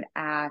how I would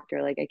act,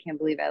 or like I can't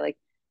believe I like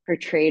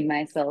portrayed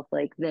myself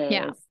like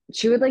Yeah. this.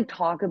 She would like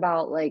talk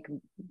about like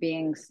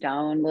being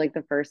stoned like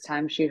the first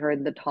time she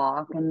heard the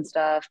talk and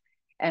stuff,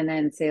 and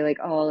then say like,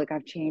 oh, like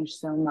I've changed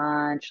so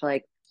much,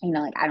 like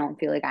like I don't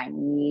feel like I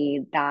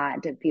need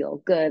that to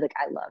feel good, like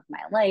I love my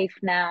life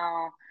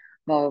now,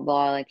 blah blah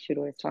blah. Like she'd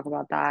always talk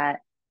about that.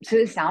 So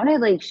it sounded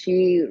like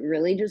she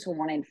really just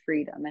wanted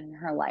freedom in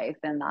her life,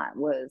 and that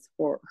was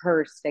for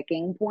her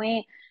sticking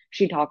point.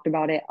 She talked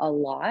about it a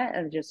lot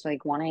of just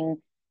like wanting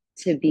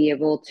to be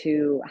able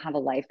to have a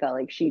life that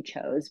like she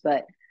chose.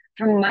 But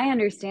from my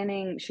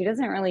understanding, she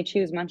doesn't really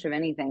choose much of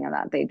anything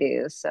that they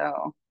do.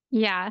 So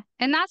Yeah.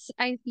 And that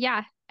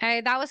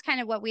was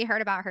kind of what we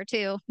heard about her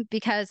too,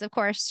 because of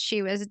course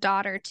she was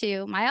daughter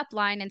to my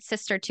upline and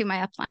sister to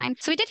my upline.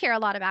 So we did hear a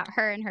lot about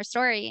her and her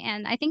story.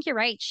 And I think you're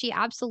right. She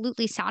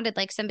absolutely sounded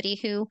like somebody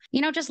who,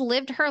 just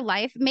lived her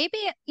life. Maybe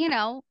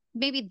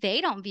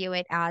they don't view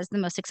it as the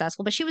most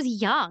successful, but she was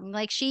young.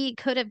 Like she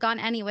could have gone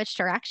any which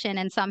direction,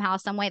 and somehow,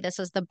 some way, this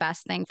was the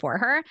best thing for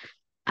her.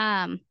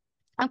 Um,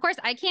 of course,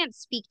 I can't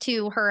speak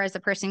to her as a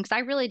person because I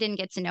really didn't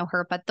get to know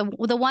her. But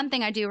the one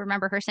thing I do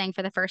remember her saying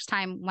for the first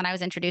time when I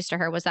was introduced to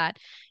her was that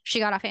she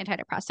got off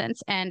antidepressants,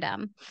 and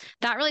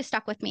that really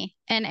stuck with me.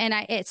 And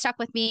it stuck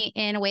with me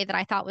in a way that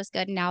I thought was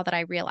good. Now that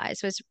I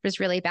realized was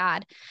really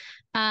bad.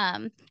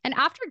 And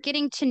after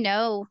getting to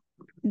know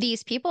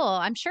these people,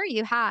 I'm sure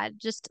you had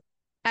just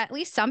at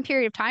least some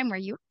period of time where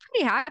you were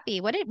pretty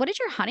happy. What did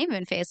your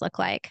honeymoon phase look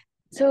like?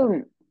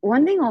 So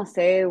one thing I'll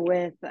say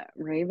with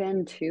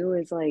Raven too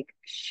is like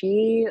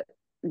she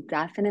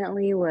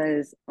definitely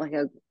was like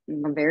a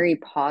very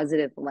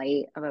positive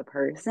light of a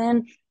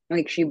person.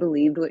 Like she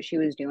believed what she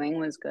was doing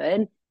was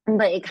good.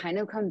 But it kind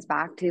of comes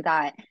back to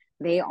that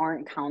they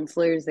aren't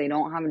counselors, they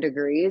don't have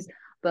degrees.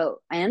 but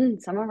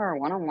and some of our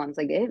one-on-ones,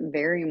 like it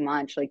very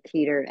much like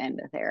teetered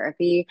into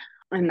therapy.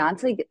 And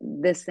that's like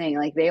this thing,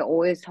 like they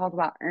always talk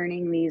about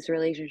earning these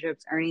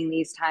relationships, earning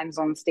these times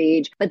on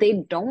stage, but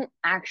they don't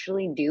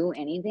actually do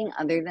anything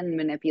other than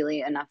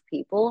manipulate enough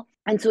people.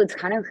 And so it's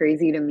kind of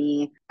crazy to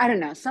me. I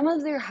don't know. Some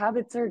of their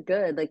habits are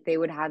good. Like they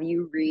would have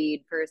you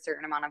read for a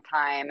certain amount of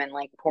time and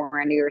like pour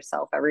into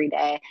yourself every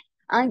day.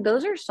 Like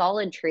those are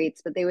solid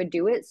traits, but they would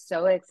do it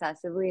so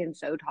excessively and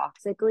so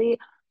toxically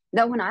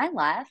that when I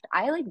left,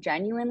 I like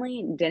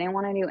genuinely didn't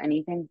want to do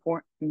anything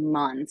for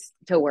months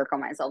to work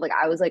on myself. Like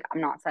I was like, I'm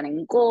not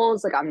setting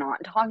goals, like I'm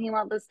not talking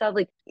about this stuff.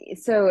 Like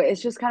so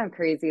it's just kind of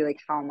crazy like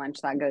how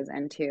much that goes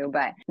into.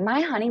 But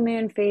my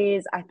honeymoon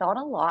phase, I thought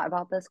a lot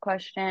about this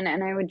question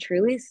and I would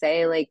truly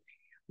say like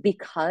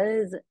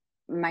because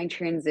my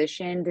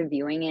transition to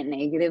viewing it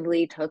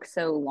negatively took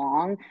so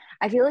long,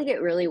 I feel like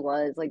it really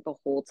was like the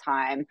whole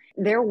time.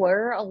 There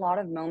were a lot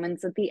of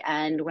moments at the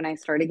end when I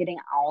started getting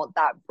out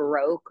that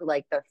broke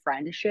like the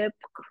friendship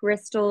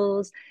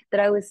crystals that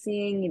I was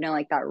seeing, you know,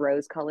 like that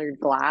rose colored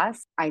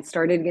glass. I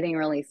started getting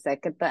really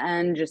sick at the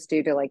end just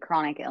due to like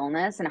chronic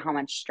illness and how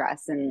much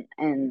stress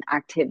and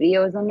activity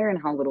I was under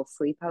and how little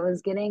sleep I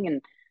was getting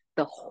and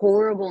the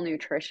horrible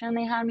nutrition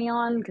they had me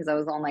on because I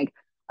was on like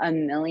a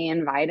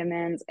million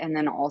vitamins and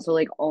then also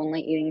like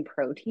only eating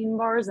protein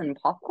bars and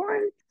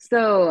popcorn.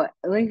 So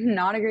like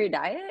not a great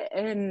diet.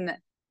 And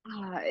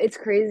it's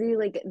crazy.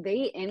 Like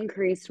they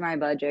increased my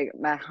budget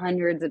by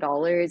hundreds of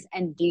dollars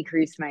and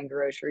decreased my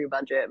grocery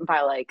budget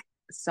by like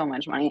so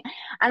much money.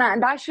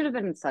 And that should have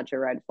been such a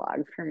red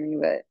flag for me,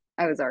 but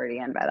I was already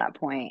in by that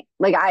point.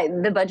 Like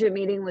the budget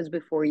meeting was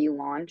before you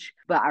launch,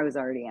 but I was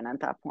already in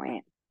at that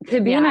point to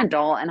be an Yeah.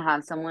 adult and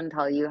have someone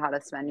tell you how to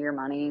spend your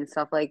money and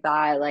stuff like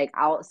that, like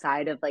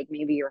outside of like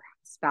maybe your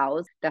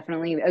spouse,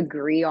 definitely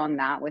agree on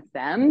that with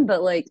them.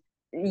 But like,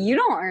 you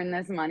don't earn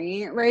this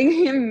money. Like,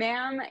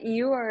 ma'am,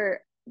 you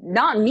are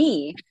not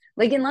me.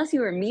 Like, unless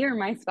you were me or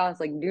my spouse,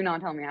 like, do not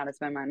tell me how to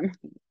spend my money.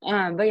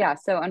 But yeah,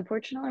 so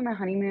unfortunately, my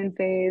honeymoon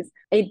phase,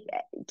 it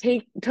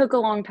took a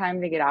long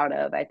time to get out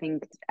of. I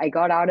think I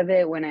got out of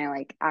it when I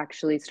like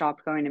actually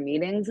stopped going to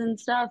meetings and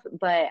stuff,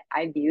 but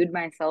I viewed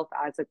myself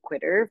as a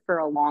quitter for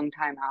a long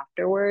time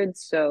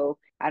afterwards. So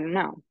I don't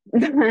know.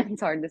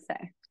 It's hard to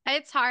say.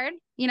 It's hard,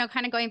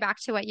 kind of going back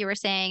to what you were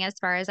saying as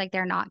far as like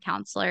they're not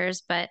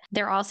counselors, but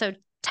they're also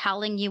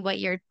telling you what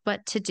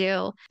to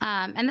do.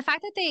 And the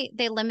fact that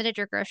they limited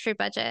your grocery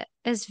budget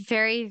is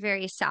very,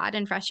 very sad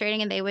and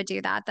frustrating. And they would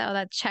do that though.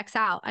 That checks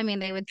out. I mean,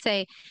 they would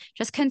say,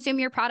 just consume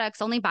your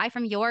products, only buy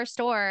from your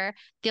store.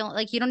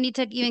 Like you don't need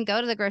to even go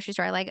to the grocery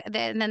store.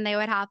 And then they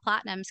would have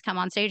platinums come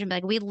on stage and be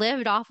like, we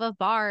lived off of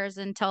bars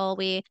until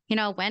we,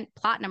 went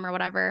platinum or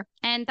whatever.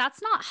 And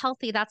that's not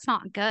healthy. That's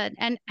not good.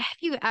 And have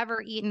you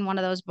ever eaten one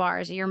of those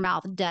bars? Your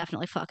mouth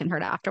definitely fucking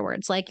hurt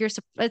afterwards. Like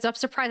I'm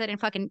surprised I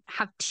didn't fucking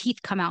have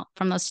teeth come out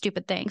from those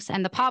stupid things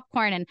and the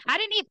popcorn. And I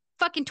didn't eat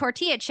fucking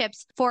tortilla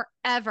chips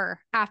forever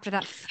after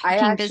that I fucking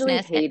actually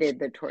business. hated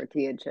the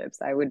tortilla chips.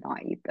 I would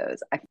not eat those.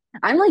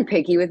 I'm like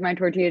picky with my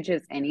tortilla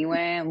chips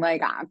anyway. I'm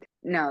like,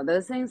 no,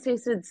 those things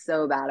tasted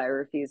so bad. I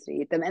refuse to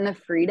eat them. And the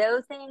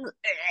Frito things,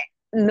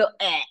 no,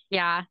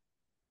 Yeah,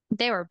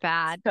 they were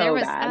bad. There so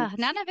was bad.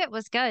 none of it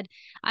was good.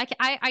 I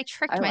I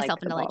tricked myself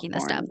liked the into liking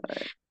this stuff.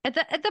 popcorn, but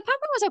The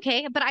popcorn was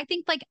okay, but I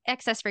think like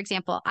excess, for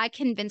example, I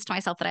convinced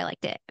myself that I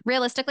liked it.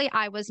 Realistically,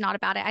 I was not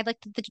about it. I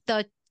liked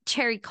the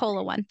cherry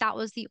cola one. That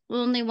was the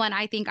only one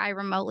I think I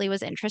remotely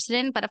was interested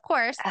in. But of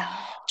course,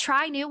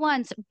 try new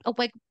ones,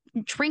 like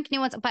drink new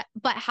ones,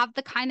 but have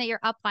the kind that your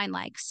upline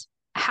likes.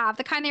 Have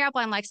the kind that your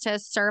upline likes to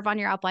serve on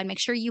your upline. Make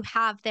sure you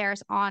have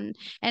theirs on.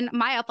 And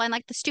my upline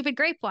like the stupid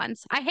grape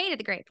ones. I hated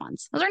the grape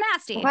ones. Those are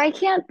nasty. why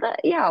can't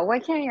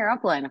your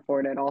upline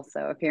afford it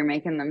also if you're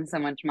making them so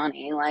much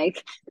money?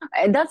 Like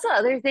that's the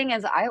other thing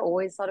is I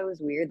always thought it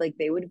was weird. Like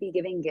they would be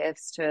giving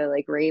gifts to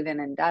like Raven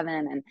and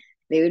Devin and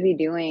they would be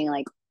doing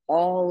like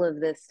all of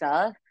this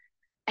stuff.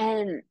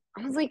 And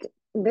I was like,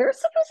 they're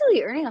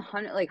supposedly earning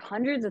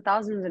hundreds of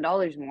thousands of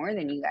dollars more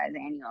than you guys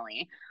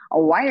annually.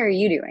 Why are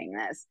you doing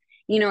this?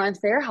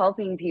 If they're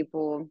helping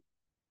people,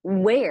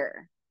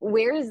 where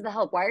is the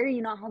help? Why are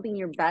you not helping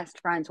your best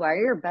friends? Why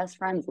are your best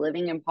friends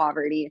living in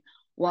poverty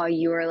while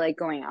you are like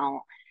going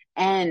out?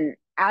 And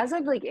as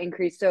I've like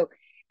increased, so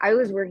I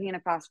was working in a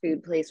fast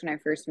food place when I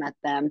first met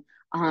them.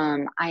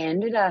 I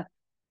ended up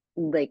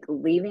like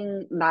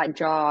leaving that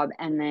job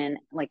and then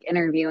like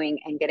interviewing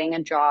and getting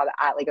a job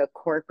at like a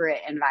corporate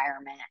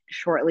environment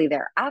shortly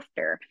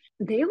thereafter.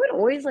 They would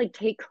always like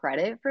take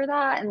credit for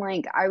that. And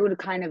like I would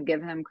kind of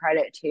give him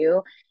credit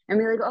too and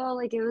be like, oh,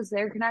 like it was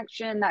their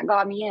connection that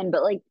got me in.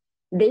 But like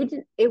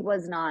it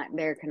was not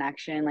their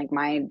connection. Like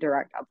my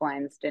direct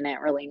uplines didn't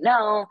really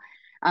know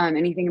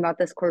anything about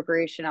this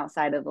corporation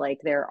outside of like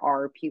there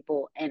are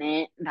people in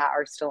it that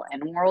are still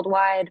in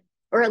worldwide,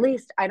 or at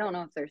least I don't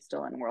know if they're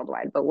still in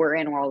worldwide, but we're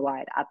in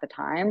worldwide at the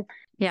time.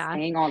 Yeah.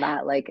 Saying all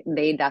that, like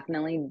they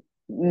definitely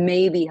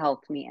maybe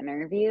helped me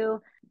interview,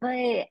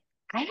 but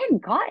I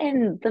had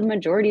gotten the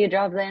majority of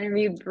jobs I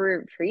interviewed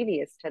for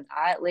previous to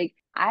that. Like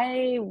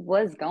I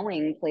was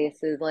going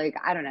places, like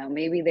I don't know,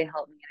 maybe they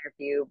helped me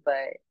interview,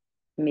 but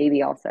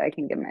maybe also I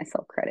can give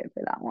myself credit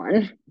for that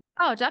one.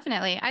 Oh,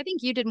 definitely. I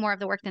think you did more of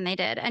the work than they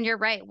did. And you're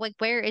right. Like,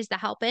 where is the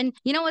help? And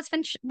you know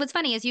what's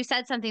funny is you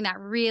said something that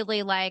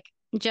really like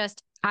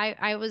just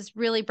I was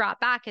really brought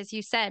back as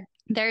you said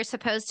they're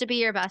supposed to be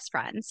your best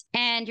friends.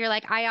 And you're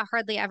like, I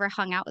hardly ever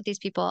hung out with these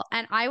people.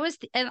 And I was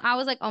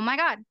like, oh my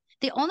God.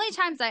 The only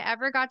times I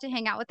ever got to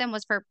hang out with them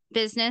was for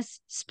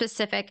business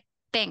specific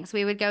things.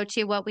 We would go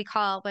to what we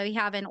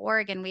have in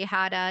Oregon. We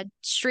had a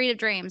Street of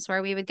Dreams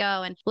where we would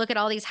go and look at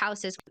all these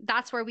houses.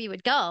 That's where we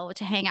would go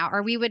to hang out.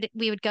 Or we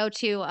would go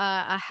to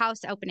a house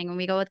opening when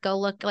we go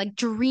look like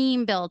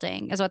dream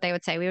building is what they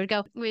would say.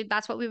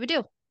 That's what we would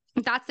do.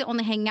 That's the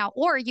only hanging out,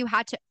 or you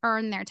had to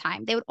earn their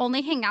time. They would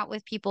only hang out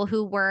with people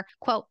who were,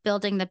 quote,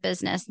 building the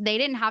business. They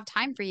didn't have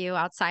time for you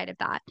outside of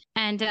that.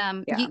 And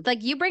Yeah.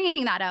 you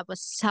bringing that up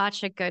was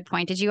such a good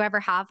point. Did you ever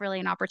have really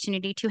an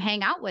opportunity to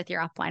hang out with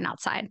your upline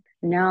outside?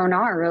 No,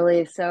 not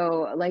really.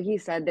 So, like you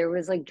said, there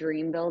was like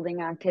dream building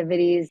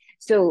activities.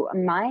 So,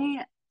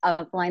 my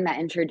upline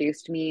that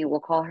introduced me, we'll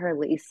call her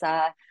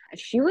Lisa.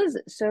 She was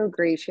so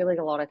great. She had like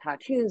a lot of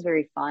tattoos,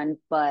 very fun,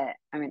 but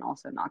I mean,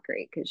 also not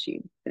great because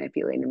she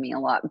manipulated me a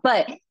lot.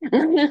 But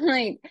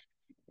like,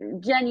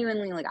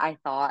 genuinely, like, I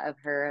thought of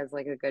her as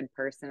like a good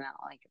person and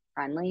like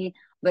friendly,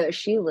 but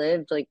she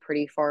lived like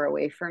pretty far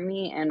away from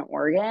me in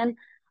Oregon.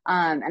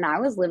 And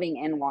I was living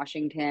in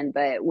Washington,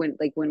 but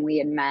when we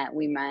had met,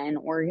 we met in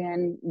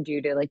Oregon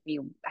due to like me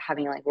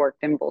having like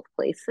worked in both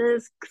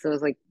places. So it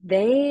was like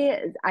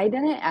I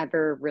didn't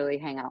ever really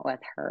hang out with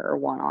her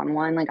one on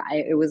one.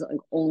 It was like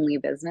only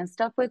business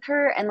stuff with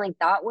her. And like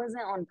that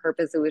wasn't on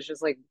purpose. It was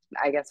just like,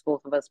 I guess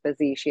both of us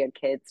busy. She had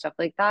kids, stuff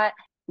like that.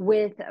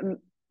 With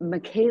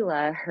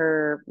Michaela,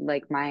 her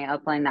like my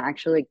upline that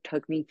actually like,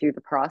 took me through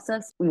the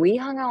process. We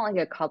hung out like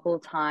a couple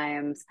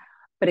times,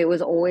 but it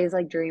was always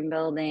like dream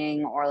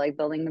building or like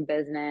building the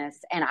business.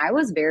 And I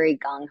was very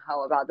gung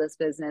ho about this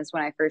business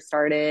when I first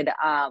started.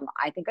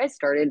 I think I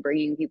started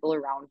bringing people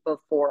around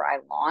before I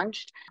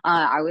launched.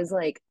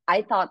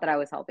 I thought that I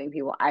was helping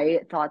people. I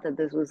thought that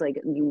this was like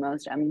the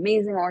most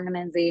amazing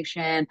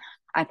organization.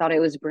 I thought it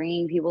was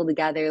bringing people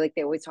together. Like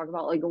they always talk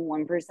about like a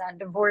 1%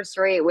 divorce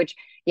rate, which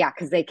yeah,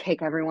 because they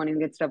kick everyone who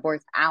gets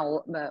divorced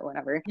out, but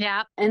whatever.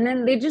 Yeah. And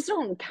then they just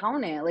don't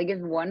count it. Like if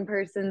one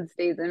person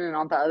stays in and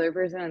not the other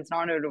person, it's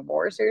not a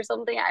divorce or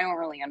something. I don't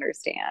really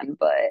understand,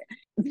 but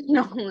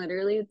no,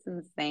 literally, it's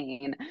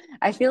insane.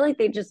 I feel like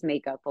they just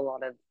make up a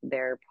lot of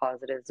their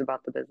positives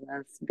about the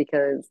business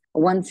because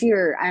once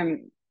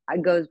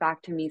it goes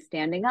back to me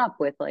standing up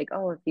with like,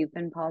 oh, if you've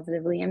been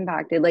positively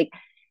impacted, like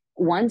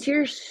once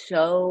you're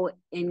so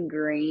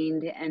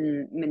ingrained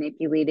and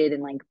manipulated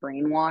and like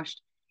brainwashed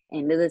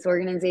into this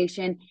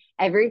organization,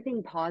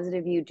 everything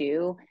positive you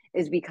do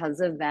is because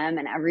of them,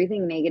 and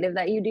everything negative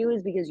that you do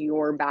is because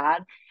you're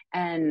bad.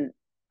 And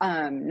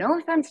no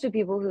offense to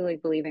people who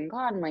like believe in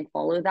God and like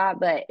follow that,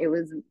 but it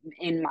was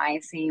in my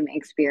same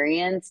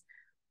experience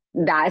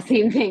that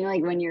same thing.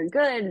 Like when you're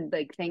good,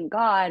 like thank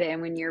God,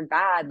 and when you're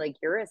bad, like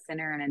you're a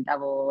sinner and a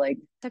devil. Like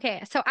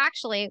Okay, so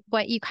actually,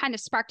 what you kind of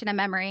sparked in a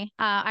memory.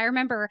 I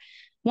remember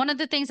one of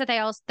the things that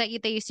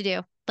they used to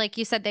do. Like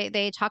you said,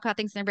 they talk about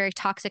things and they're very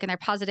toxic and they're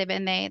positive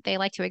and they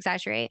like to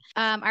exaggerate.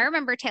 I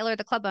remember Taylor,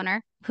 the club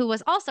owner, who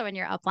was also in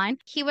your upline.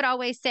 He would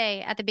always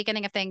say at the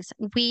beginning of things,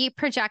 "We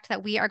project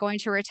that we are going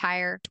to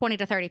retire 20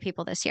 to 30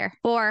 people this year."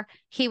 Or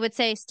he would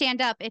say,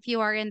 "Stand up if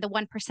you are in the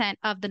 1%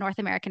 of the North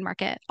American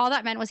market." All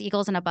that meant was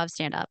Eagles and above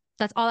stand up.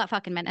 That's all that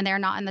fucking meant, and they're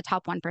not in the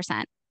top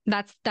 1%.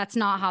 That's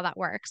not how that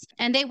works.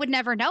 And they would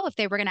never know if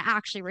they were going to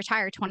actually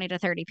retire 20 to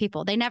 30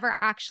 people. They never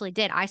actually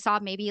did. I saw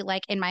maybe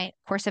like in my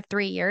course of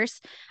 3 years,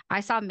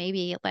 I saw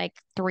maybe like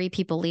 3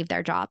 people leave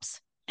their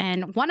jobs.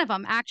 And one of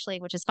them actually,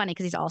 which is funny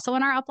because he's also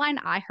in our upline,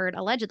 I heard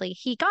allegedly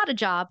he got a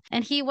job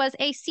and he was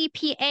a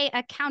CPA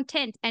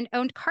accountant and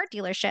owned car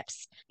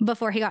dealerships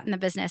before he got in the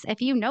business. If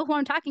you know who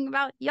I'm talking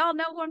about, y'all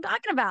know who I'm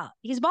talking about.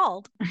 He's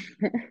bald.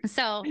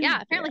 So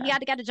yeah, apparently he yeah. had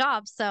to get a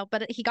job. So,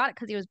 but he got it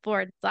because he was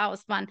bored. So that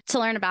was fun to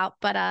learn about.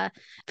 But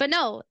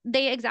no,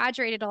 they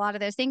exaggerated a lot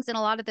of those things, and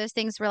a lot of those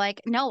things were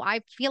like, no,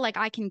 I feel like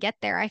I can get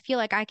there. I feel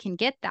like I can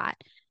get that.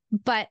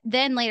 But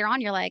then later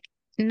on, you're like,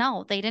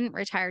 no, they didn't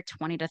retire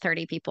 20 to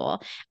 30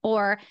 people,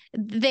 or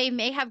they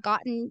may have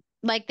gotten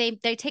like they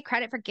take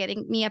credit for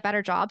getting me a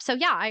better job. So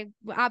yeah, I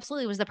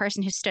absolutely was the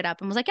person who stood up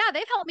and was like, yeah,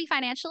 they've helped me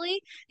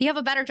financially. You have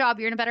a better job.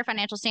 You're in a better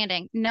financial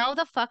standing. No,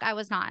 the fuck, I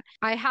was not.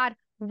 I had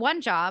one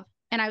job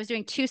and I was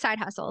doing 2 side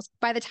hustles.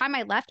 By the time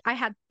I left, I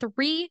had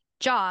 3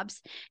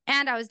 jobs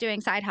and I was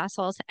doing side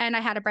hustles and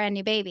I had a brand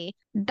new baby.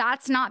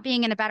 That's not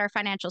being in a better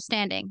financial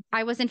standing.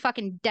 I was in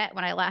fucking debt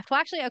when I left. Well,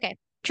 actually, okay,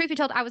 truth be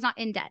told, I was not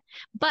in debt,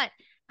 but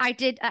I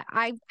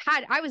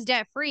was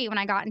debt free when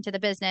I got into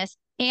the business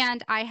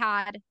and I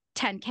had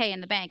 10K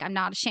in the bank. I'm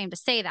not ashamed to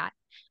say that.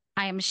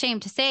 I am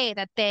ashamed to say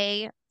that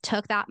they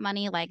took that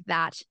money like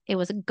that. It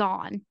was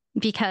gone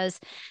because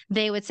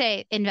they would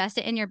say, invest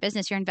it in your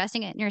business. You're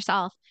investing it in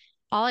yourself.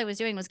 all I was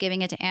doing was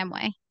giving it to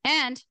Amway.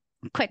 And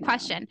quick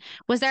question,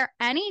 was there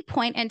any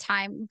point in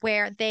time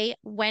where they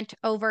went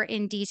over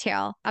in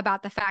detail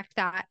about the fact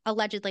that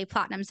allegedly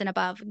platinums and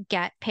above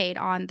get paid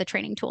on the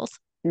training tools?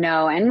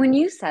 No, and when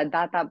you said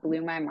that, that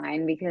blew my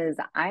mind because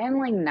I am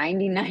like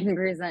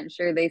 99%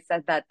 sure they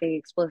said that they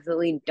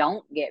explicitly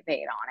don't get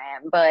paid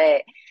on it.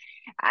 But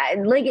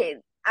I'm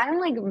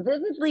like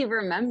vividly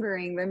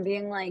remembering them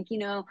being like,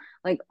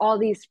 like all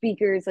these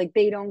speakers, like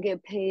they don't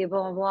get paid,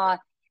 blah, blah, blah.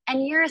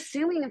 And you're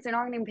assuming if they're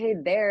not getting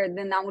paid there,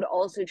 then that would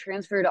also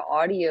transfer to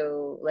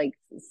audio like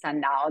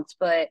send outs.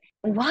 But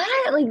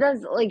what? Like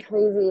that's like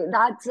crazy.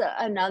 That's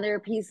another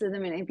piece of the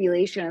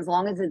manipulation. As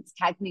long as it's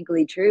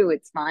technically true,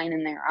 it's fine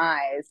in their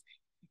eyes.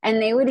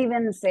 And they would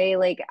even say,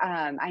 like,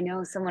 I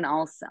know someone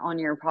else on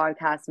your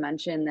podcast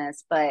mentioned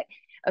this, but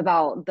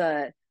about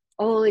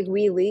oh, like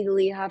we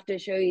legally have to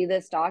show you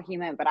this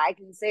document, but I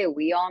can say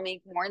we all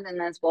make more than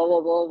this, blah,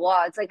 blah, blah,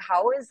 blah. It's like,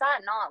 how is that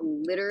not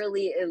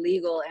literally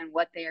illegal in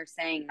what they are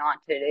saying not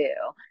to do?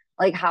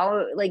 Like,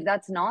 how, like,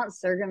 that's not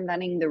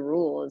circumventing the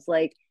rules.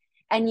 Like,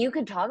 and you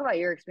could talk about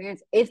your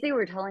experience if they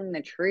were telling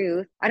the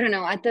truth. I don't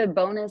know. At the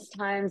bonus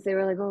times, they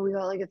were like, oh, we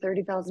got like a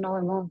 $30,000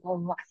 month, blah, blah,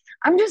 blah.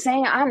 I'm just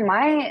saying, on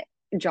my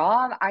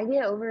job, I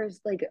get over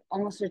like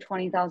almost a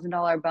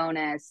 $20,000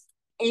 bonus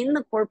in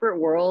the corporate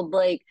world.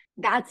 Like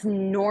that's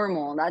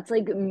normal. That's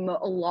like a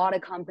lot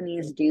of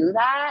companies do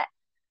that.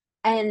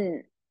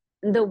 And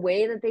the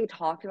way that they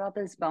talked about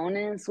this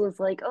bonus was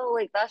like, oh,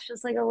 like that's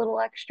just like a little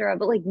extra.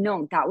 But like,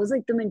 no, that was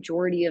like the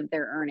majority of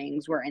their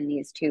earnings were in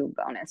these two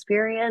bonus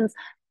periods.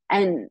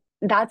 And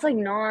that's like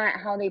not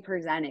how they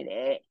presented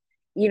it.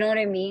 You know what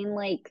I mean?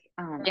 Like,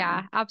 I don't know.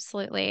 Yeah,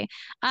 absolutely.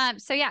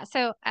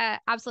 So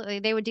absolutely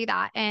they would do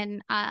that.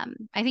 And I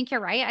think you're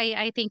right.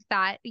 I think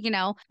that,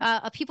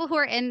 people who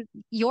are in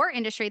your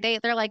industry,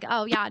 they're like,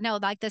 oh yeah, no,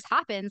 like this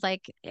happens,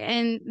 like,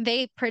 and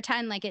they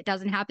pretend like it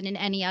doesn't happen in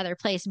any other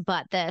place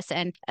but this.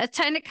 And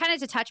kind of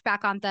to touch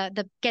back on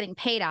the getting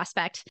paid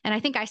aspect. And I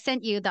think I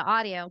sent you the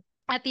audio.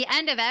 At the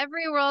end of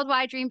every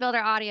Worldwide Dream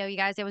Builder audio, you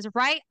guys, it was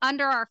right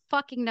under our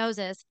fucking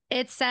noses.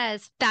 It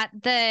says that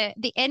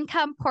the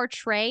income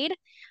portrayed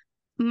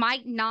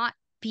might not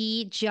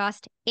be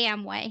just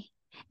Amway.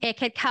 It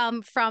could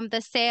come from the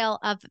sale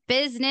of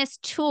business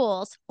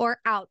tools or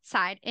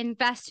outside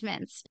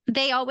investments.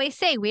 They always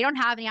say we don't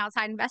have any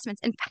outside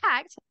investments. In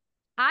fact,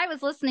 I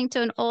was listening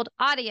to an old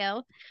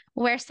audio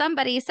where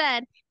somebody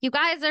said, "You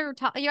guys are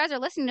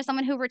listening to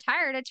someone who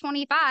retired at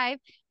 25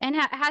 and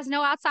has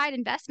no outside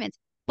investments."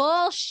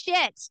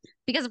 Bullshit.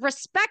 Because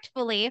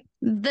respectfully,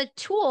 the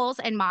tools,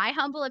 in my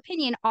humble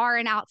opinion, are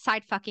an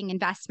outside fucking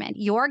investment.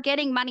 You're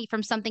getting money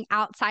from something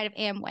outside of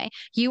Amway.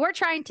 You are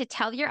trying to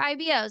tell your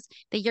IBOs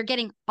that you're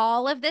getting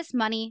all of this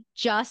money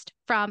just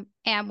from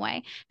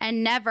Amway.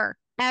 And never,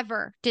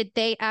 ever did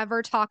they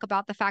ever talk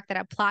about the fact that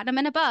at platinum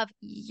and above,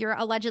 you're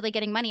allegedly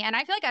getting money. And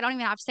I feel like I don't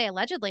even have to say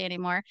allegedly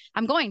anymore.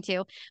 I'm going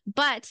to.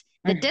 But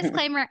the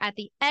disclaimer at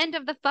the end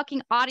of the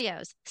fucking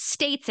audios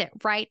states it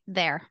right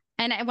there.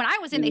 And when I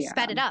was in, they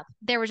sped it up.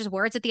 There were just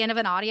words at the end of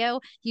an audio.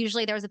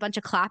 Usually there was a bunch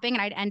of clapping,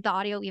 and I'd end the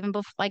audio even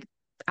before, like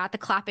at the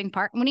clapping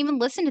part. I wouldn't even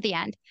listen to the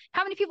end.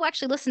 How many people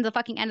actually listen to the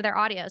fucking end of their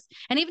audios?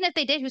 And even if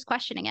they did, who's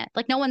questioning it?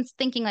 Like no one's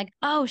thinking like,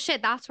 oh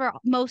shit, that's where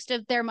most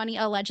of their money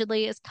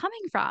allegedly is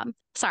coming from.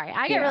 Sorry,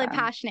 I get really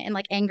passionate and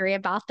like angry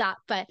about that.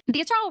 But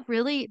these are all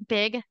really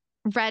big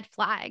red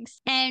flags.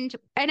 And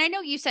I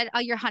know you said, oh,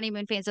 your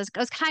honeymoon phase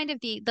was kind of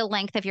the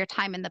length of your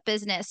time in the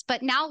business.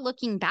 But now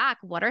looking back,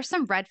 what are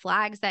some red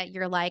flags that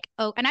you're like,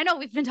 oh, and I know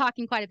we've been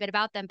talking quite a bit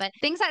about them, but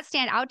things that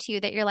stand out to you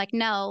that you're like,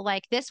 no,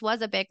 like this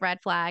was a big red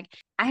flag.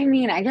 I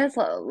mean, I guess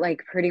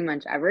like pretty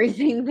much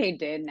everything they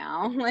did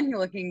now, like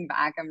looking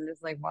back, I'm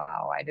just like,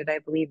 wow, why did I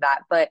believe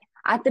that? But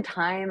at the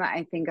time,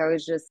 I think I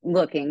was just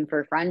looking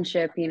for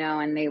friendship,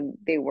 and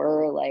they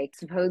were like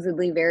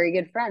supposedly very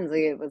good friends. Like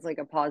it was like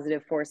a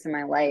positive force in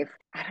my life.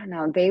 I don't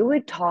know. They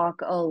would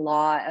talk a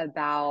lot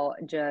about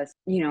just,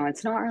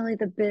 it's not really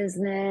the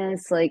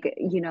business. Like,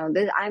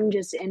 I'm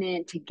just in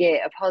it to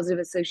get a positive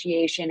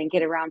association and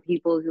get around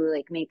people who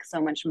like make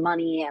so much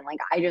money. And like,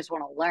 I just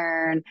want to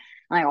learn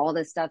like all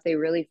this stuff. They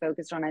really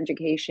focused on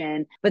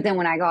education. But then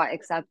when I got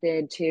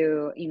accepted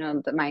to,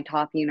 my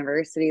top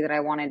university that I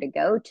wanted to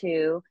go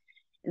to,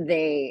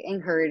 they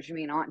encouraged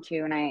me not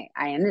to. And I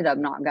ended up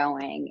not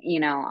going,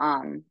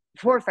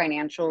 for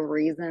financial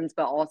reasons,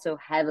 but also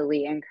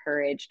heavily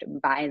encouraged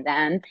by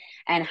them.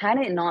 And had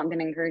it not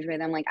been encouraged by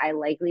them, like I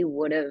likely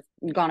would have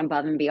gone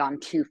above and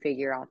beyond to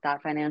figure out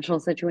that financial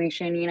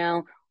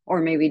situation,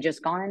 or maybe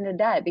just gone into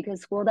debt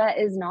because school debt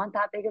is not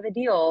that big of a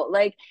deal.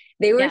 Like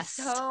they were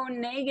so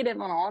negative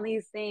on all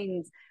these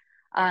things.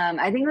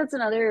 I think that's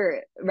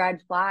another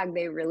red flag.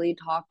 They really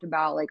talked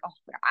about like,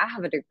 oh, I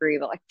have a degree,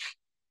 but like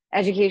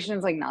education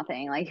is like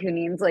nothing. Like who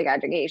needs like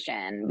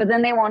education? But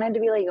then they wanted to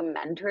be like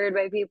mentored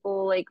by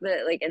people like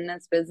that, like in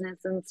this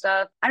business and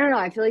stuff. I don't know.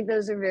 I feel like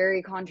those are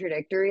very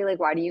contradictory. Like,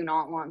 why do you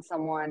not want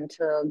someone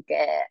to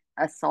get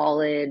a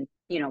solid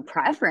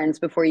preference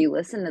before you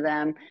listen to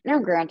them. Now,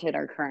 granted,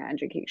 our current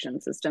education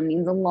system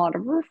needs a lot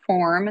of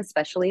reform,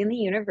 especially in the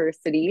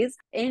universities.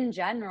 In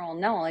general,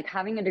 no, like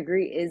having a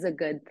degree is a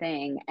good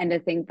thing. And to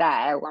think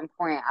that at one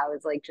point I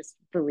was like just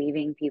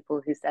believing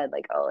people who said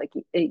like, oh, like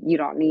you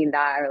don't need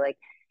that, or like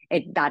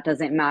that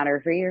doesn't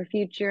matter for your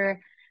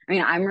future. I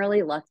mean, I'm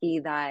really lucky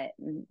that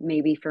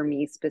maybe for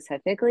me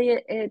specifically,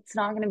 it's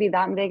not going to be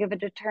that big of a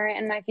deterrent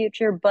in my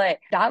future, but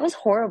that was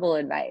horrible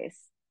advice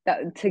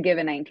to give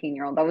a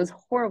 19-year-old. That was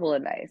horrible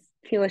advice.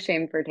 Feel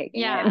ashamed for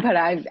taking it, Yeah. but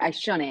I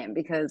shouldn't,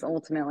 because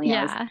ultimately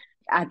I was Yeah.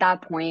 at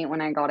that point when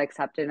I got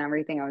accepted and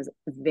everything, I was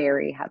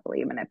very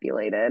heavily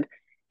manipulated.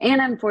 And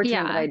I'm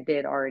fortunate that Yeah. I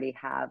did already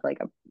have like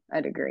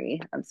a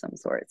degree of some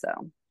sort.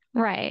 So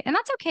Right. And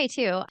that's okay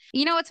too.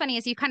 You know, what's funny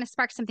is you kind of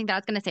sparked something that I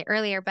was going to say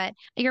earlier, but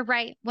you're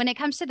right. When it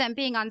comes to them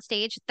being on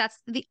stage,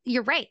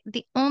 you're right.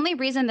 The only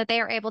reason that they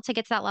are able to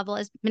get to that level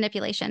is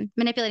manipulation,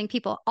 manipulating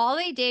people. All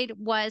they did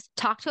was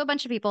talk to a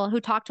bunch of people who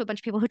talked to a bunch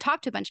of people who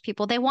talked to a bunch of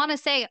people. They want to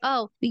say,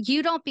 oh,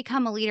 you don't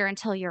become a leader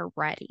until you're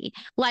ready.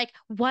 Like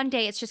one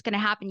day it's just going to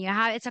happen.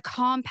 It's a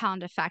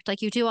compound effect.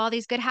 Like you do all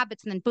these good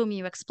habits and then boom,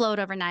 you explode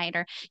overnight,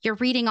 or you're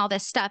reading all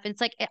this stuff. It's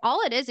like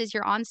all it is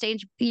you're on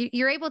stage.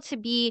 You're able to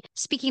be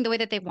speaking the way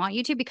that they want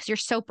you to because you're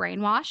so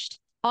brainwashed.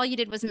 All you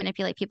did was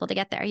manipulate people to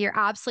get there. You're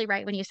absolutely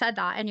right when you said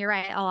that. And you're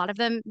right. A lot of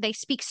them, they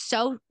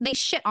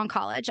shit on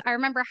college. I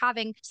remember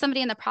having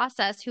somebody in the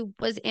process who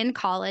was in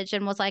college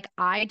and was like,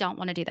 I don't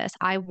want to do this.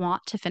 I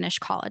want to finish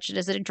college. It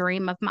is a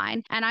dream of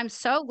mine. And I'm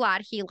so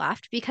glad he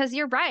left, because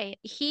you're right.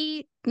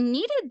 He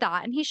needed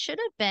that and he should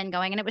have been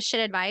going, and it was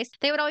shit advice.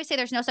 They would always say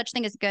there's no such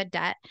thing as good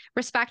debt.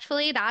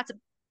 Respectfully, that's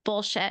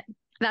bullshit.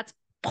 That's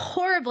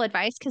horrible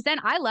advice, because then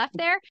I left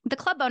there. The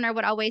club owner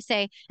would always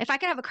say, if I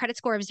could have a credit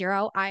score of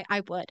 0,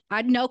 I would.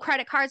 I'd no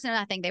credit cards, no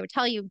nothing. They would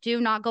tell you, do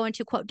not go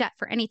into quote debt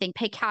for anything,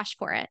 pay cash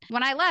for it.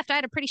 When I left, I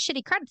had a pretty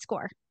shitty credit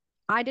score.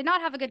 I did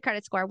not have a good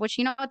credit score, which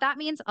you know what that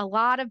means? A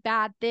lot of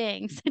bad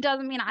things. It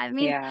doesn't mean,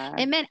 yeah.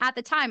 it meant at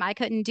the time I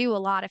couldn't do a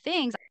lot of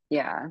things.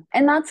 Yeah.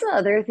 And that's the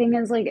other thing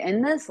is like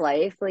in this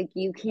life, like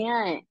you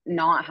can't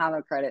not have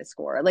a credit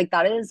score. Like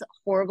that is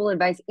horrible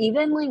advice.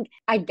 Even like,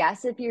 I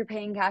guess if you're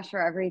paying cash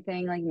for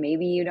everything, like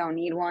maybe you don't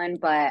need one,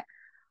 but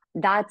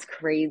that's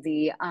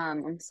crazy.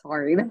 I'm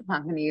sorry that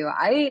happened to you.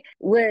 I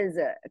was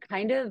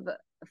kind of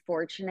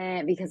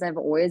fortunate because I've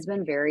always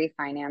been very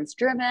finance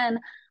driven,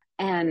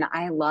 and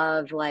I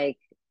love like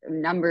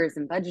numbers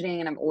and budgeting,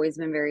 and I've always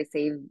been very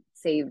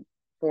save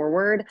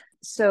forward.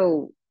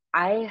 So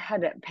I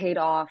had paid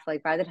off,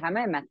 like by the time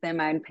I met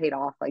them, I had paid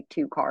off like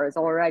 2 cars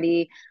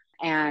already.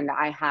 And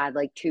I had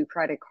like 2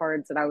 credit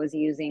cards that I was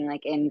using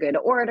like in good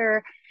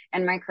order.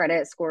 And my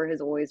credit score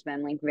has always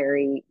been like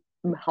very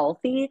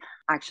healthy.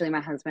 Actually,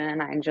 my husband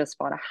and I just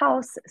bought a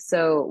house.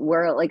 So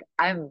we're like,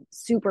 I'm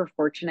super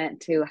fortunate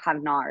to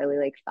have not really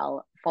like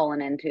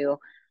fallen into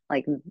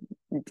like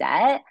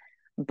debt.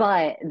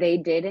 But they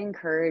did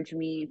encourage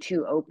me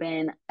to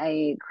open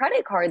a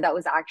credit card that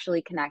was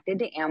actually connected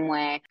to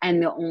Amway.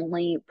 And the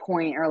only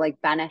point or like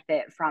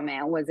benefit from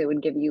it was it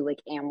would give you like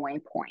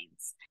Amway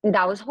points.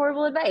 That was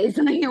horrible advice.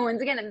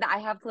 Once again, I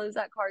have closed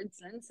that card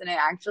since, and it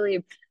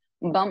actually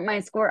bumped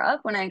my score up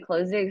when I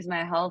closed it because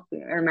my health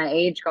or my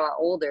age got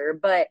older,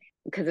 but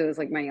because it was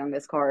like my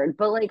youngest card.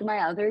 But like my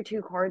other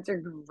 2 cards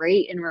are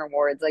great in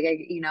rewards. Like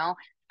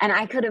and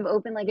I could have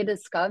opened like a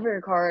Discover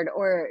card,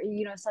 or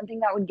something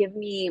that would give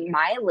me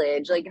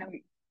mileage, like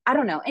I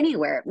don't know,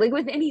 anywhere, like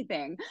with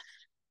anything.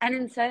 And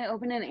instead I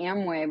opened an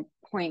Amway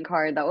point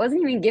card that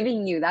wasn't even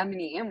giving you that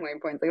many Amway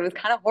points. Like it was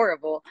kind of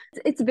horrible.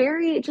 It's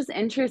very just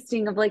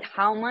interesting of like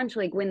how much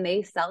like when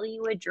they sell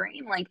you a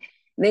dream, like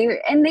they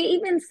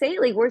even say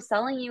like, we're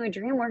selling you a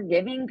dream, we're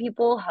giving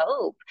people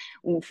hope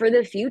for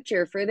the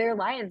future, for their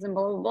lives, and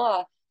blah blah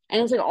blah.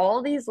 And it's like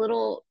all these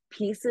little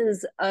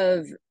pieces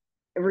of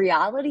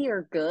reality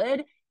are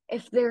good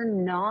if they're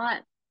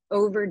not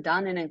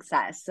overdone in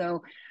excess.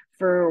 So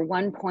for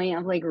one point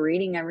of like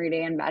reading every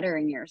day and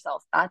bettering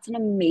yourself, that's an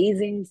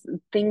amazing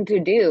thing to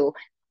do.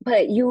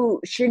 But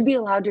you should be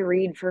allowed to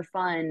read for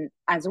fun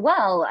as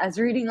well as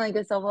reading like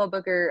a self-help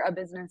book or a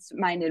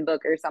business-minded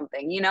book or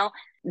something.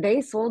 They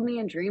sold me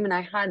a dream, and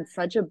I had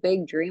such a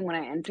big dream when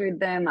I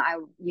entered them.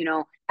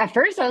 At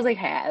first I was like,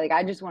 hey, like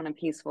I just want a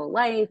peaceful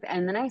life.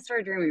 And then I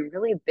started dreaming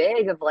really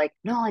big of like,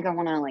 no, like I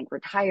want to like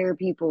retire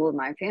people with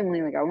my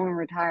family. Like I want to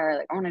retire,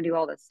 like I want to do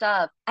all this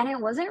stuff. And it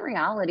wasn't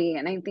reality.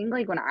 And I think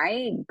like when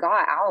I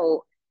got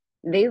out,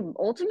 they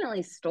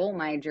ultimately stole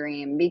my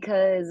dream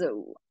because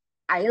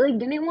I like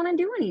didn't want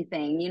to do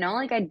anything,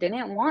 like I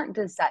didn't want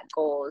to set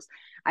goals.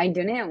 I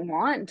didn't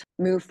want to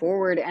move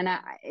forward. And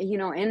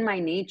in my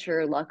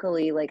nature,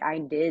 luckily, like I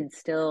did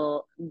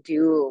still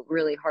do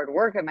really hard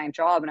work at my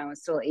job, and I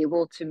was still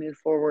able to move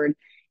forward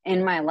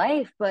in my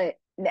life. But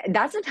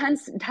that's a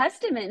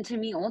testament to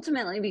me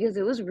ultimately, because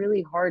it was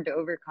really hard to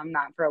overcome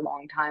that for a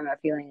long time of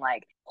feeling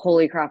like,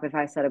 holy crap, if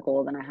I set a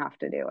goal, then I have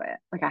to do it.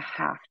 Like I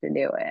have to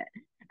do it.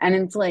 And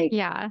it's like,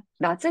 Yeah.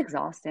 that's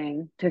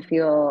exhausting to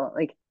feel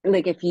like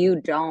if you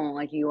don't,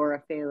 like you're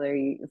a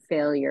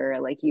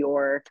failure, like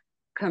you're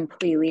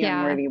completely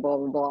Yeah. unworthy, blah,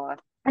 blah, blah.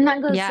 And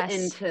that goes Yes.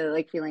 into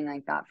like feeling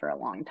like that for a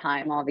long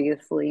time,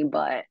 obviously,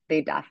 but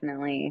they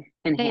definitely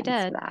They enhanced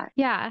did. that.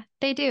 Yeah,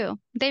 they do.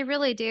 They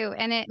really do.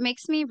 And it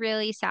makes me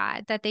really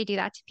sad that they do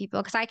that to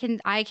people because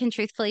I can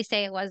truthfully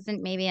say it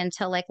wasn't maybe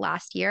until like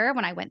last year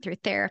when I went through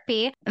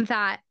therapy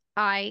that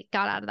I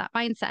got out of that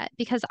mindset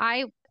because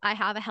I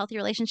have a healthy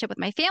relationship with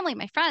my family,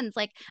 my friends.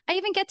 Like I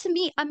even get to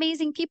meet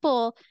amazing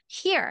people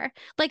here.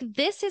 Like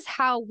this is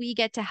how we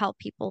get to help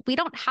people. We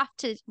don't have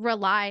to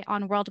rely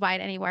on worldwide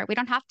anywhere. We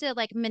don't have to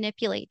like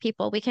manipulate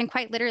people. We can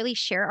quite literally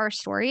share our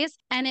stories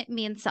and it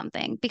means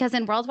something because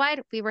in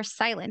worldwide we were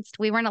silenced.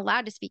 We weren't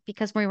allowed to speak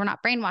because we were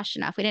not brainwashed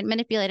enough. We didn't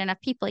manipulate enough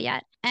people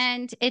yet.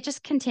 And it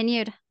just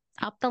continued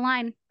up the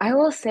line. I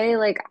will say,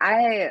 like,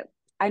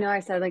 I know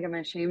I said like I'm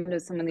ashamed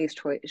of some of these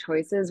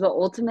choices, but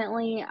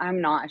ultimately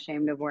I'm not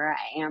ashamed of where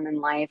I am in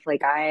life.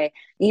 Like I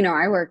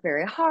work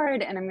very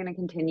hard and I'm going to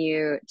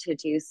continue to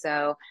do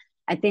so.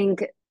 I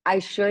think I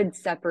should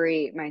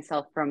separate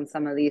myself from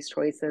some of these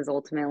choices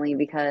ultimately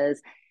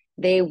because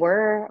they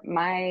were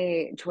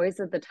my choice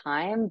at the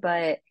time,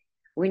 but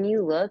when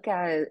you look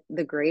at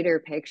the greater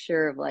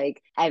picture of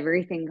like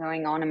everything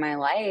going on in my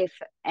life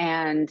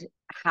and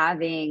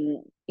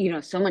having,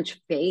 so much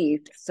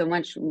faith, so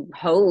much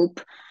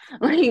hope,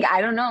 like I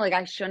don't know, like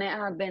I shouldn't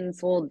have been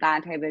sold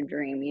that type of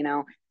dream.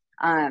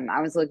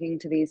 I was looking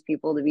to these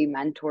people to be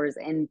mentors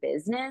in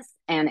business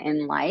and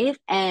in life,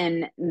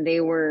 and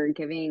they were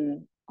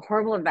giving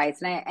horrible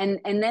advice, and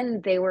then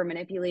they were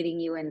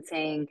manipulating you and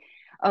saying,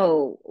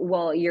 oh,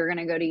 well, you're going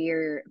to go to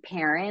your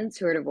parents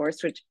who are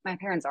divorced, which my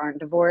parents aren't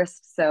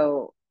divorced.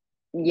 So,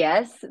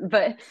 yes,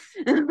 but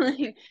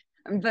like,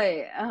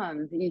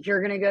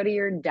 you're going to go to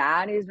your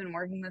dad who's been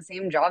working the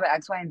same job at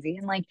X, Y, and Z.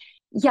 And like,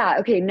 yeah,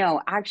 okay,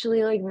 no,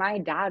 actually, like, my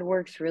dad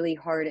works really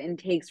hard and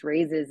takes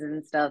raises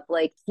and stuff.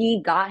 Like,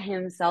 he got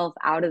himself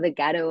out of the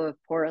ghetto of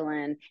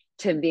Portland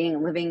to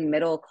being living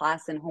middle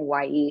class in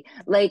Hawaii.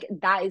 Like,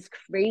 that is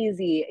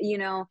crazy.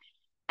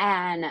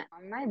 And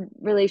my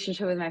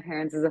relationship with my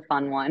parents is a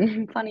fun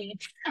one, funny.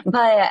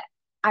 But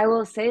I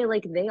will say,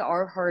 like, they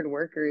are hard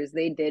workers.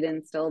 They did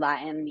instill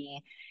that in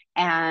me.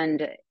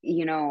 And,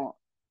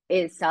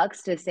 it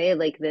sucks to say,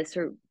 like, this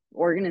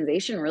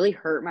organization really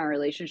hurt my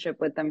relationship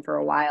with them for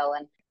a while.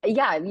 And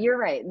yeah, you're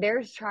right.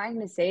 They're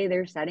trying to say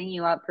they're setting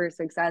you up for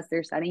success,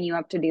 they're setting you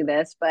up to do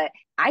this. But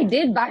I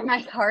did buy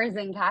my cars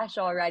in cash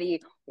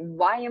already.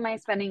 Why am I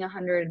spending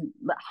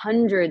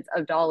hundreds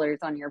of dollars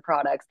on your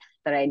products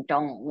that I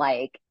don't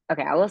like?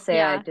 Okay, I will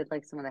say I Yeah. did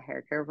like some of the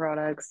hair care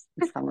products,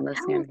 some of the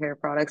skincare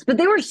products, but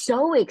they were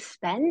so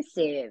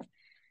expensive.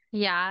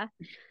 Yeah.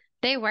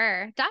 They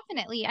were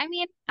definitely. I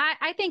mean,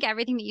 I think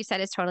everything that you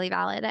said is totally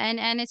valid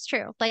and it's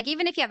true. Like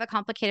even if you have a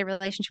complicated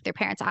relationship with your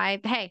parents,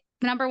 hey,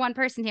 number one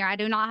person here, I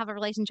do not have a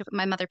relationship with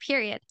my mother,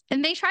 period.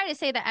 And they try to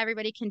say that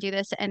everybody can do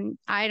this, and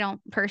I don't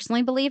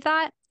personally believe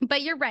that.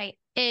 But you're right.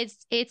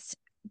 It's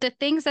the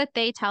things that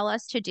they tell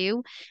us to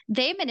do,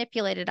 they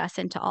manipulated us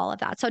into all of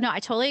that. So no, I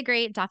totally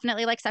agree.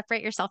 Definitely like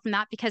separate yourself from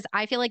that because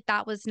I feel like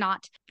that was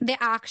not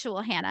the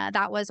actual Hannah.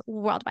 That was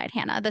worldwide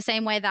Hannah. The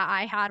same way that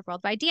I had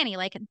worldwide Danny.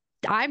 Like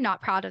I'm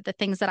not proud of the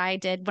things that I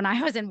did when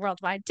I was in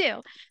worldwide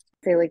too.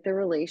 Say like the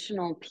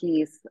relational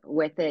piece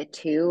with it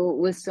too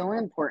was so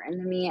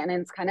important to me. And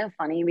it's kind of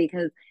funny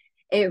because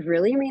it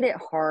really made it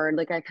hard.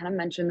 Like I kind of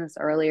mentioned this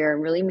earlier, it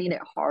really made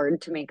it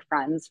hard to make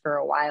friends for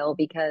a while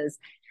because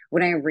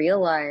when I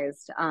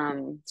realized,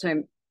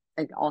 so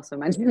I also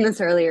mentioned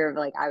this earlier, of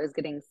like I was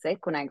getting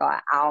sick when I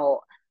got out.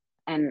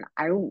 And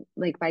I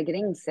like by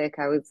getting sick,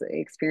 I was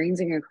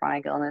experiencing a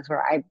chronic illness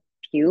where I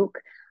puke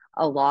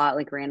a lot,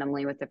 like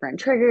randomly with different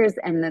triggers.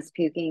 And this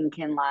puking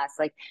can last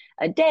like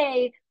a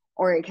day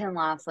or it can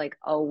last like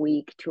a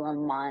week to a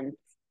month.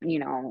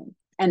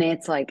 And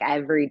it's like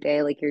every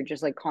day, like you're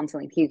just like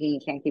constantly puking, you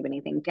can't keep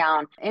anything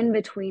down. In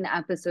between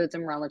episodes,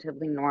 I'm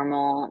relatively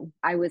normal.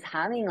 I was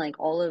having like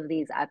all of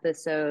these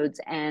episodes,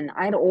 and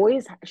I'd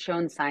always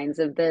shown signs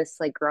of this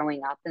like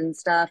growing up and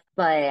stuff,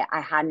 but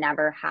I had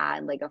never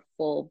had like a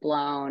full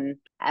blown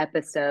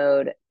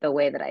episode the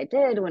way that I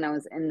did when I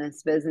was in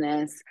this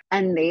business.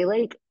 And they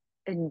like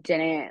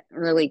didn't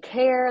really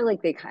care.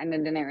 Like they kind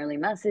of didn't really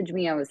message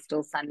me. I was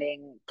still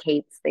sending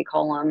Kate's, they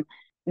call them.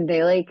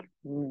 They like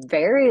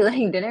very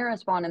like didn't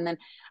respond. And then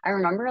I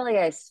remember like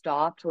I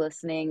stopped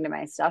listening to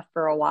my stuff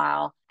for a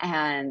while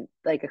and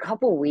like a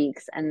couple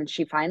weeks. And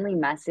she finally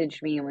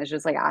messaged me and was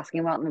just like asking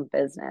about the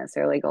business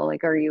or like, oh,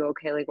 like, are you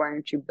okay? Like, why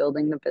aren't you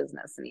building the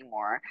business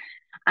anymore?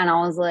 And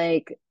I was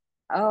like,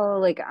 oh,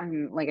 like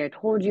I'm like I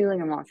told you,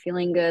 like I'm not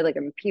feeling good, like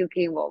I'm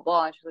puking, blah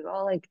blah. And she's like,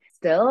 oh, like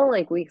still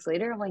like weeks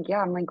later, I'm like,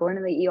 yeah, I'm like going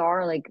to the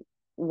ER like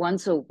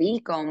once a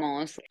week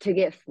almost to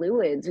get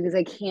fluids because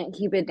I can't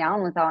keep it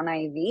down without an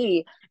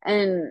IV.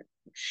 And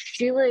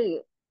she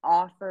like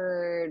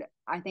offered,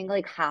 I think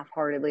like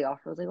half-heartedly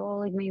offered, was like, oh,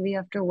 like maybe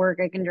after work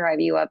I can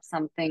drive you up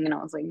something. And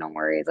I was like, no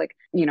worries. Like,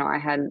 I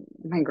had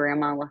my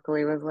grandma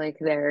luckily was like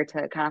there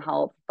to kind of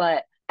help.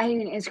 But I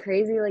mean, it's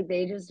crazy. Like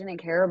they just didn't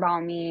care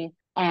about me.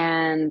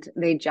 and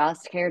they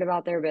just cared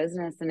about their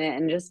business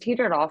and just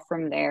teetered off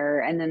from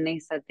there. And then they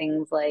said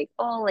things like,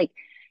 oh, like,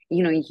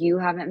 you know, you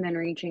haven't been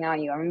reaching out,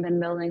 you haven't been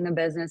building the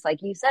business. Like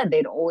you said,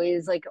 they'd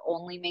always like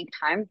only make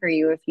time for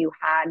you if you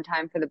had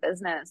time for the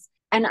business.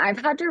 And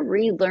I've had to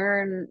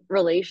relearn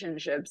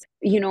relationships,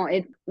 you know,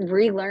 it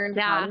relearn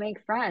how to Yeah.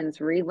 make friends,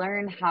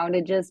 relearn how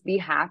to just be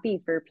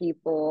happy for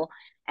people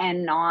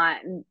and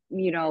not,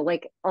 you know,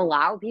 like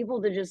allow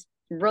people to just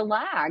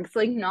relax,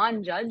 like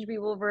not judge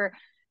people for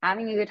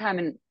having a good time.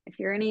 And if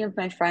you're any of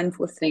my friends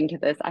listening to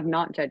this, I'm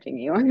not judging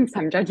you.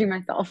 I'm judging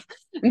myself.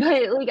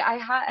 But like I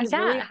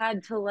really Yeah.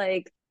 had to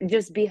like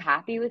just be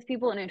happy with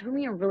people. And it took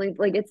me a really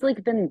like it's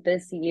like been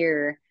this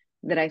year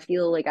that I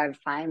feel like I've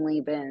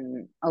finally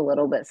been a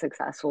little bit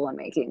successful in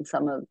making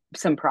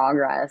some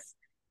progress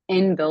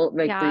in built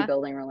like Yeah.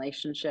 rebuilding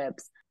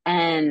relationships.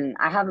 And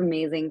I have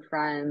amazing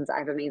friends. I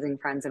have amazing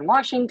friends in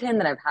Washington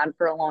that I've had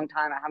for a long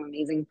time. I have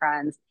amazing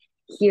friends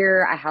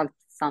here. I have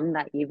some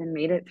that even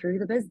made it through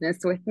the business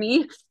with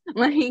me.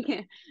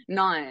 Like,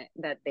 not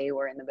that they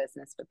were in the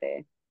business, but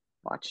they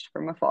watched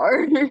from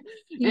afar and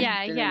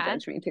Yeah. didn't Yeah.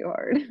 judge me too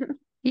hard.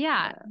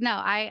 Yeah, Yeah. no,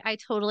 I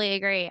totally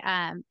agree.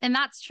 And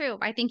that's true.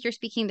 I think you're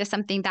speaking to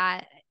something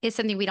that is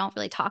something we don't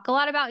really talk a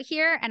lot about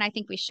here, and I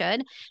think we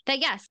should. That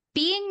yes,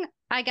 being,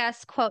 I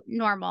guess, quote,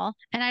 normal,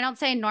 and I don't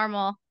say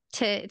normal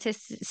to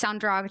sound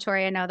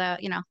derogatory. I know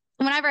that,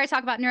 whenever I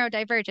talk about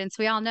neurodivergence,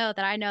 we all know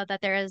that I know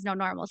that there is no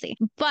normalcy.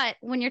 But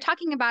when you're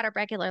talking about a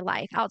regular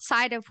life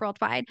outside of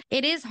worldwide,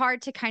 it is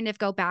hard to kind of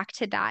go back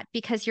to that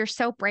because you're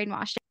so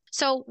brainwashed.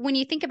 So when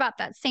you think about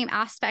that same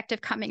aspect of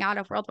coming out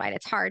of worldwide,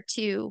 it's hard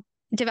to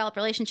develop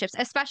relationships,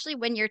 especially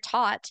when you're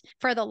taught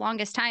for the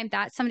longest time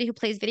that somebody who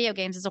plays video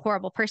games is a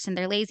horrible person.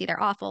 They're lazy,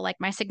 they're awful. Like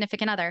my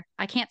significant other,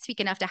 I can't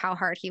speak enough to how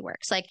hard he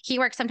works. Like he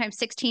works sometimes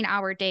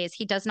 16-hour days.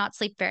 He does not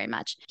sleep very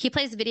much. He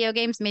plays video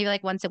games maybe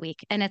like once a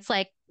week. And it's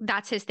like,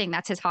 that's his thing.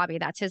 That's his hobby.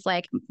 That's his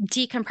like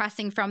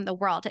decompressing from the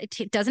world.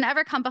 It doesn't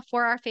ever come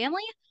before our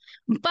family.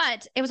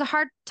 But it was a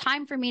hard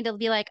time for me to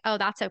be like, oh,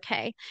 that's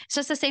okay. It's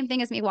just the same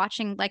thing as me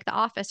watching like The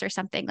Office or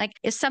something. Like,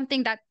 it's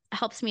something that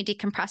helps me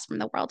decompress from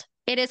the world.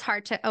 It is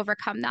hard to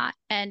overcome that.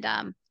 And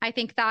I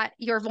think that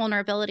your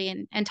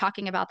vulnerability and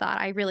talking about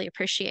that, I really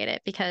appreciate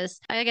it because,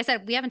 like I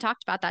said, we haven't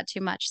talked about that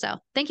too much. So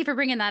thank you for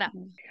bringing that up.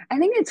 I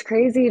think it's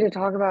crazy to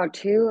talk about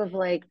too, of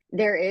like,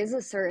 there is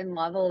a certain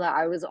level that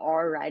I was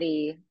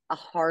already a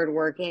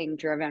hardworking,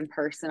 driven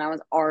person. I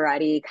was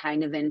already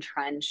kind of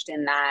entrenched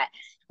in that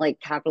like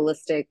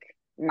capitalistic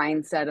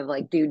mindset of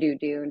like,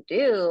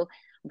 do.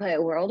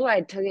 But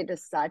Worldwide took it to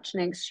such an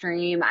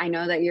extreme. I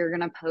know that you're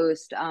going to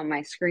post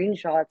my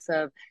screenshots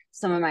of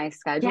some of my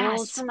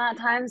schedules Yes. from that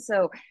time.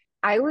 So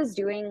I was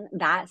doing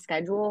that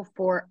schedule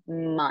for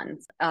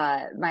months.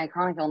 My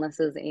chronic illness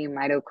is a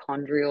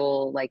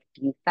mitochondrial like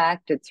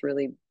defect. It's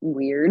really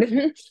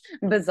weird,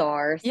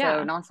 bizarre. So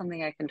Yeah. not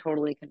something I can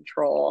totally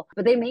control.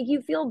 But they make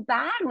you feel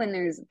bad when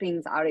there's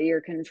things out of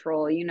your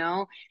control, you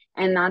know?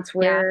 And that's Yeah.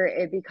 where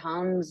it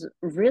becomes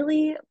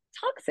really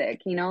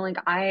toxic, you know? Like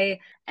I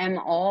am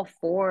all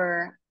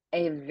for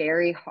a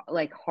very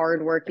like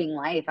hardworking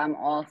life. I'm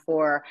all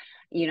for,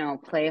 you know,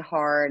 play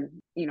hard,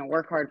 you know,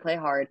 work hard, play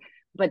hard,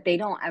 but they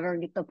don't ever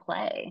get the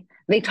play.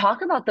 They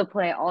talk about the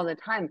play all the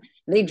time.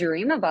 They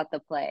dream about the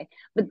play,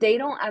 but they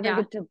don't ever Yeah.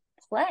 get to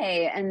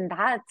play. And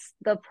that's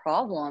the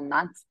problem.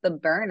 That's the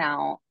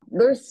burnout.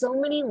 There's so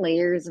many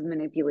layers of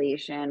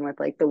manipulation with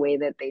like the way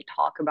that they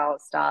talk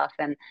about stuff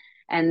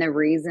and the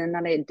reason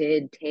that it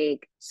did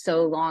take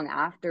so long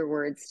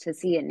afterwards to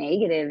see it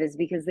negative is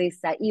because they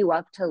set you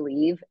up to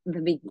leave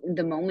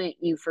the moment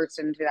you first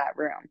enter that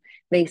room.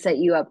 They set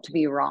you up to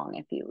be wrong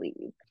if you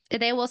leave.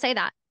 They will say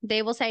that.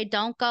 They will say,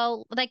 don't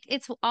go. Like,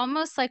 it's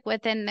almost like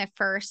within the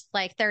first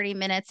like 30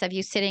 minutes of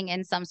you sitting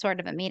in some sort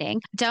of a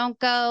meeting. Don't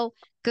go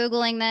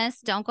Googling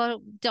this.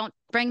 Don't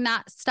bring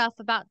that stuff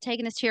about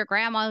taking this to your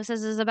grandma who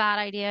says this is a bad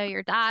idea,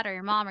 your dad or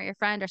your mom or your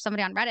friend or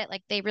somebody on Reddit.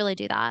 Like, they really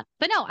do that.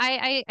 But no,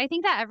 I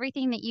think that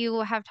everything that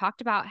you have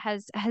talked about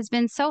has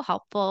been so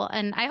helpful.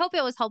 And I hope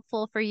it was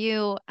helpful for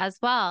you as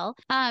well.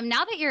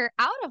 Now that you're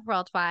out of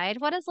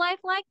Worldwide, what is life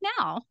like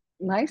now?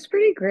 Life's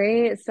pretty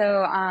great.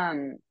 So,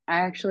 I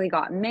actually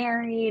got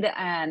married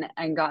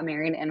and got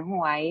married in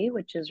Hawaii,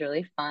 which is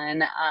really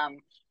fun.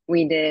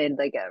 We did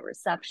like a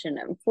reception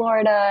in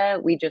Florida.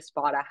 We just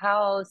bought a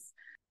house.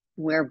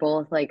 We're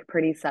both like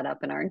pretty set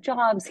up in our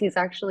jobs. He's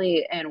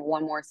actually in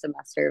one more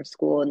semester of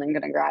school and then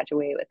going to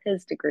graduate with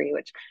his degree,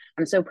 which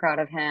I'm so proud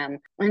of him.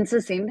 And it's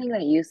the same thing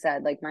that you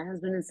said. Like my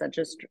husband is such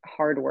a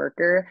hard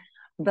worker,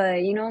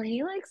 but you know,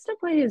 he likes to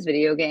play his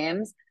video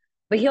games,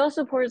 but he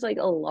also pours like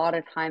a lot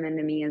of time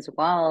into me as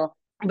well.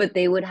 But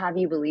they would have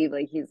you believe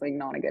like he's like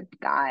not a good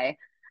guy.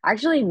 I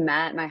actually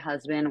met my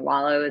husband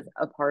while I was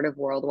a part of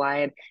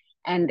Worldwide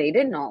and they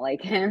did not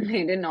like him.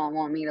 They did not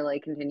want me to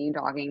like continue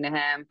talking to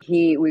him.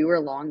 We were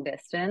long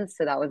distance,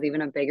 so that was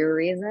even a bigger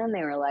reason.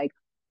 They were like,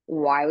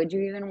 why would you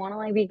even want to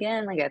like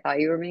begin? Like I thought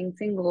you were being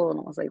single. And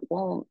I was like,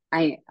 well,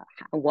 I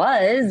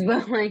was,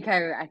 but like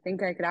I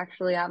think I could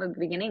actually have a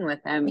beginning with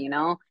him, you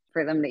know?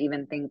 for them to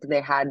even think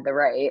they had the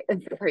right.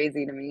 It's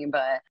crazy to me,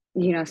 but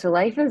so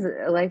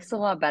life's a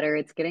lot better.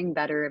 It's getting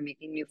better and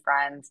making new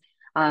friends.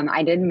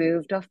 I did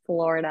move to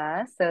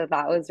Florida, so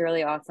that was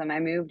really awesome. I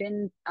moved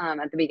in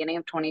at the beginning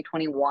of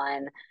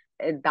 2021.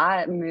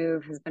 That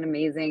move has been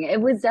amazing.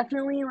 It was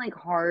definitely like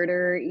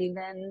harder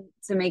even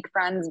to make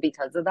friends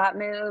because of that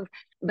move,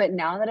 but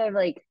now that I've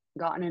like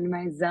gotten into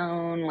my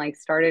zone, like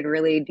started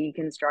really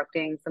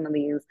deconstructing some of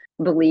these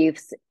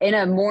beliefs in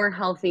a more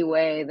healthy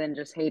way than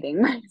just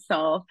hating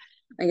myself.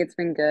 Like it's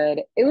been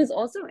good. It was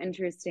also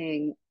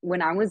interesting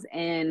when I was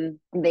in,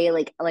 they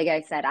like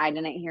I said, I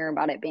didn't hear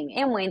about it being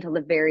Amway until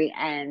the very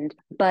end.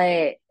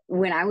 But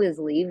when I was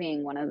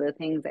leaving, one of the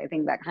things I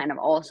think that kind of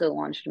also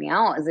launched me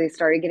out is they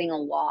started getting a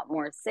lot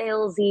more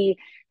salesy.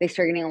 They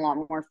started getting a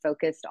lot more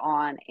focused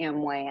on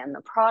Amway and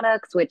the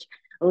products, which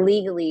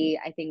legally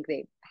I think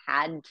they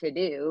had to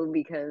do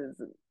because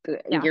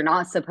Yeah. you're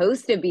not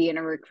supposed to be in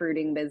a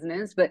recruiting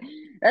business, but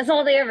that's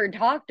all they ever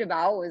talked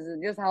about was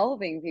just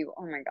helping people.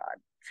 Oh my God.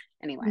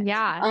 Anyway,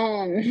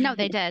 Yeah. No,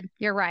 they did.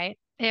 You're right.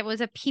 It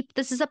was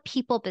this is a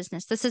people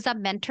business. This is a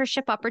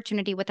mentorship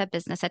opportunity with a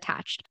business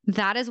attached.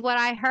 That is what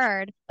I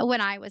heard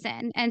when I was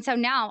in. And so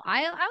now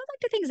I would like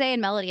to think Zay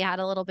and Melody had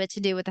a little bit to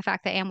do with the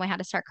fact that Amway had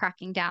to start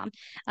cracking down,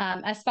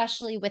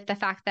 especially with the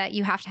fact that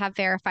you have to have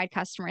verified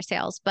customer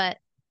sales. But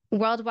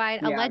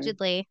worldwide yeah,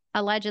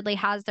 allegedly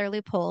has their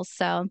loopholes.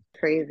 So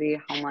crazy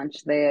how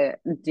much they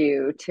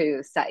do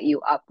to set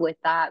you up with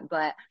that.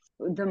 But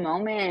the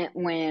moment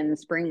when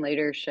spring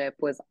leadership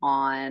was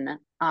on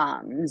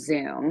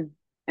Zoom,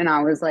 and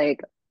I was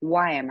like,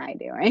 why am I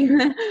doing?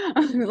 I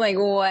was like,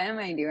 what am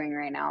I doing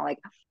right now? Like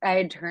I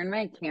had turned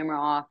my camera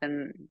off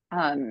and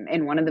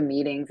in one of the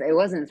meetings, it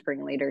wasn't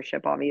spring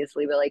leadership,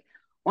 obviously, but like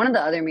one of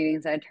the other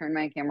meetings I had turned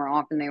my camera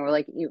off and they were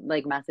like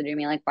like messaging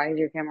me like, why is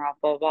your camera off?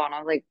 Blah blah. And I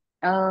was like,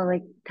 oh,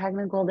 like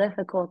technical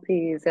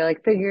difficulties. They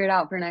like figure it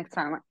out for next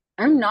time.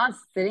 I'm not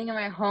sitting in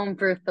my home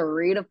for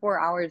 3 to 4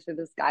 hours for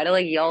this guy to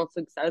like yell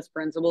success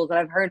principles that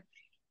I've heard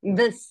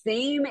the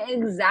same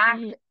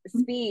exact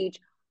speech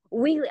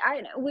weekly.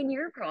 When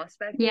you're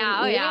prospecting, yeah,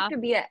 oh you have yeah.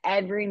 to be at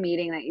every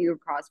meeting that your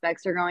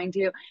prospects are going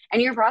to,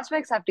 and your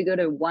prospects have to go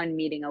to one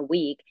meeting a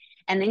week,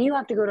 and then you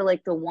have to go to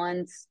like the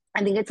once.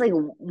 I think it's like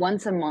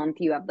once a month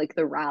you have like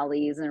the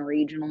rallies and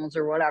regionals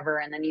or whatever,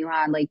 and then you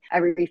had like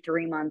every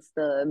 3 months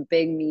the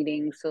big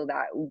meetings. So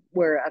that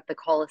we're at the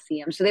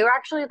Coliseum. So they were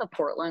actually at the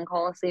Portland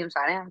Coliseum,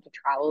 so I didn't have to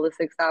travel the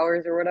 6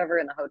 hours or whatever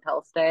in the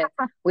hotel stay.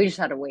 We just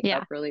had to wake Yeah.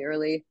 up really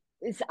early.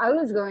 I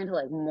was going to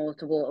like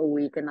multiple a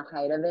week in the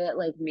height of it,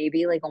 like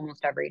maybe like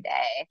almost every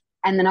day.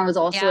 And then I was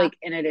also Yeah. like,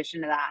 in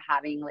addition to that,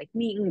 having like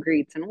meet and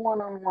greets and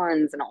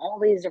one-on-ones and all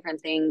these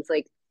different things.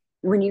 Like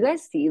when you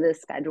guys see the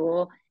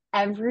schedule,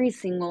 every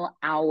single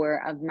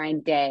hour of my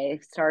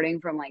day,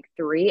 starting from like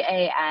 3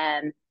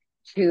 a.m.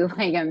 to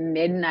like a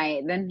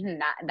midnight, then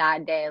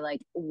that day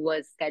like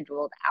was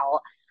scheduled out.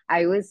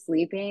 I was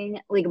sleeping,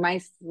 like my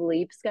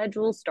sleep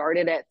schedule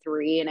started at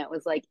 3 and it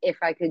was like if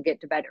I could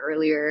get to bed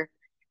earlier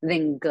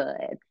then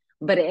good.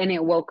 But and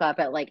it woke up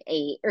at like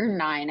 8 or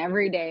 9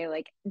 every day.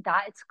 Like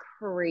that's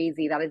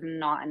crazy. That is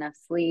not enough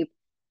sleep.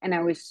 And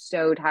I was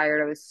so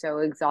tired. I was so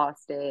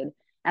exhausted.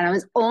 And I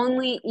was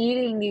only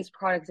eating these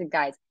products. And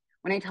guys,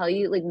 when I tell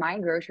you, like my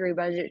grocery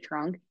budget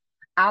shrunk,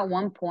 at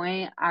one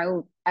point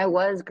I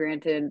was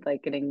granted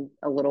like getting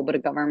a little bit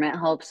of government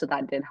help, so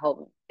that did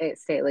help it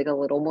stay like a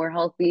little more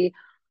healthy.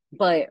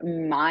 But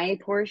my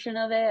portion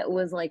of it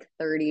was like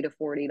 $30 to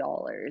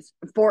 $40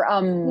 for a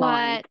month.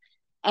 What?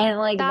 And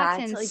like That's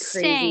that's like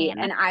crazy. insane.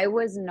 And I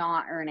was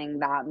not earning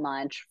that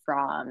much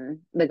from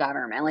the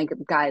government. Like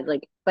guys,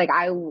 like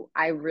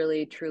I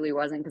really truly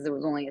wasn't because it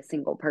was only a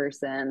single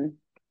person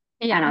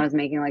and I Yeah. was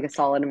making like a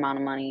solid amount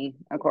of money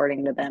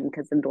according to them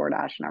because of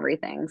DoorDash and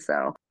everything.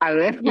 So I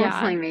was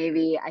Yeah. like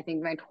maybe I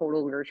think my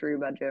total grocery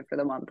budget for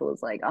the month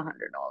was like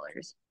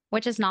 $100.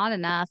 Which is not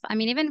enough. I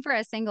mean, even for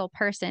a single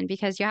person,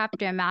 because you have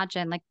to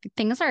imagine like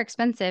things are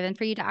expensive. And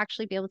for you to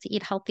actually be able to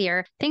eat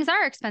healthier, things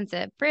are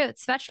expensive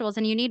fruits, vegetables,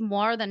 and you need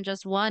more than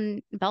just one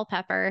bell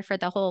pepper for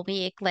the whole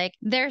week. Like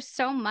there's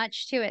so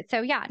much to it.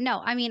 So, yeah,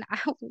 no, I mean,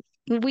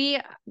 we.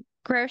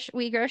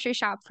 We grocery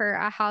shop for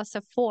a house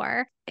of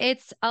four.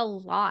 It's a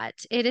lot.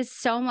 It is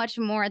so much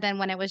more than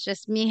when it was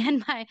just me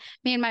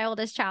and my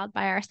oldest child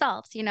by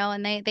ourselves,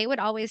 and they would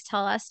always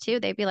tell us too.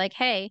 They'd be like,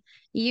 "Hey,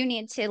 you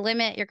need to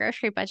limit your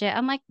grocery budget."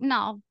 I'm like,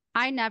 no,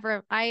 I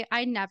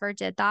never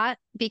did that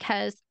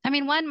because I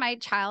mean, one, my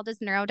child is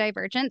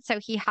neurodivergent, so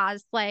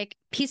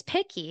he's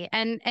picky.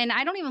 And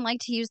I don't even like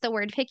to use the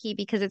word picky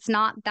because it's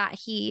not that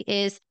he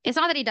does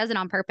it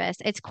on purpose.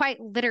 It's quite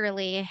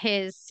literally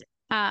his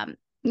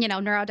It's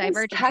neurodivergence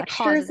that textures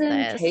causes and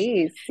this.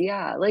 tastes.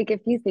 Yeah. Like if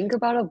you think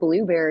about a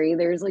blueberry,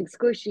 there's like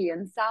squishy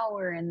and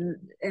sour and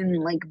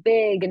like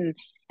big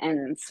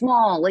and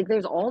small. Like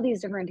there's all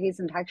these different tastes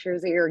and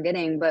textures that you're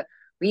getting, but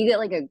when you get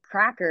like a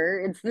cracker,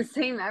 it's the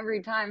same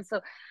every time. So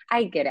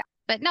I get it.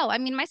 But no, I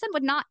mean, my son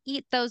would not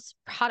eat those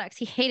products.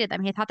 He hated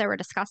them. He thought they were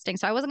disgusting.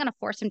 So I wasn't going to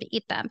force him to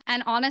eat them.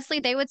 And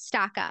honestly, they would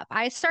stack up.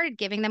 I started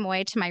giving them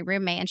away to my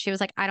roommate and she was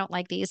like, I don't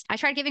like these. I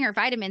tried giving her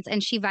vitamins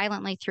and she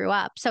violently threw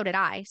up. So did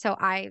I.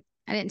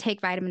 I didn't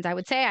take vitamins. I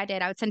would say I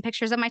did. I would send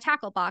pictures of my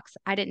tackle box.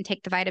 I didn't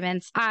take the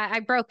vitamins.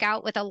 I broke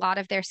out with a lot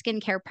of their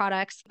skincare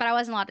products, but I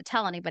wasn't allowed to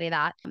tell anybody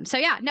that. So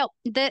yeah, no,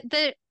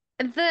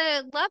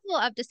 the level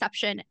of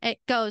deception, it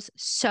goes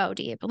so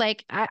deep.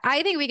 Like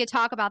I think we could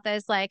talk about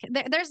this. Like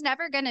there's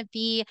never going to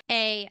be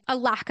a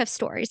lack of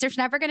stories. There's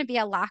never going to be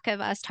a lack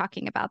of us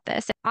talking about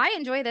this. I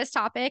enjoy this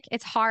topic.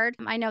 It's hard.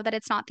 I know that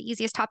it's not the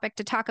easiest topic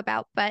to talk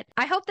about, but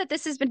I hope that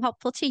this has been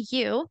helpful to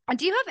you.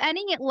 Do you have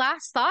any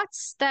last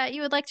thoughts that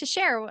you would like to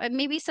share?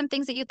 Maybe some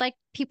things that you'd like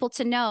people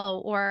to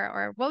know,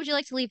 or what would you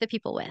like to leave the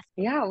people with?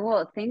 Yeah,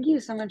 well, thank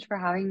you so much for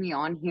having me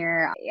on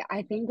here.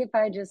 I think if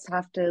I just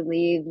have to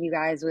leave you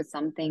guys with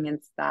something,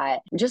 it's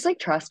that just like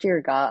trust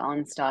your gut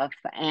on stuff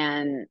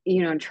and,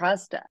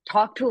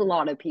 talk to a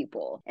lot of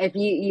people. If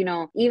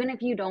even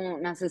if you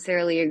don't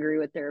necessarily agree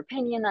with their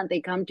opinion that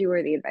they come to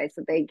or the advice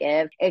that they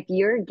give, if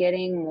you're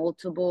getting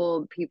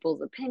multiple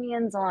people's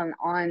opinions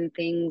on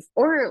things,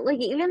 or like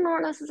even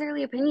not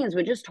necessarily opinions,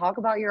 but just talk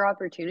about your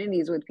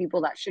opportunities with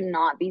people, that should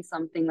not be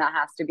something that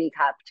has to be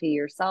kept to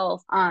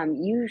yourself.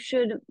 You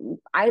should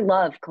I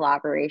love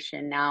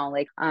collaboration now,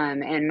 like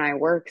in my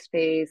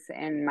workspace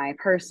and my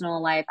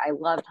personal life. I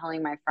love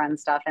telling my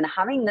friends stuff and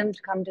having them to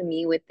come to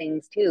me with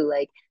things too.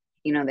 Like,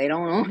 they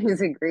don't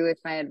always agree with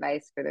my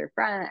advice for their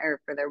friend or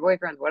for their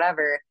boyfriends,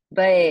 whatever.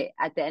 But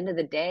at the end of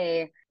the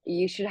day,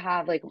 you should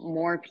have like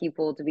more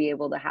people to be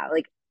able to have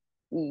like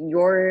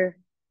your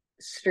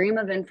stream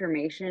of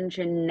information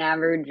should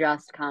never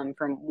just come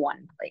from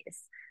one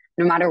place,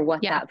 no matter what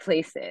Yeah. that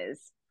place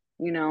is.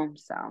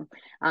 So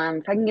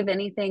if I can give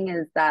anything,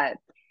 is that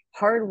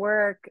hard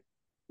work,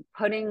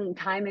 putting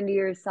time into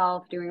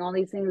yourself, doing all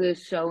these things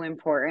is so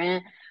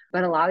important,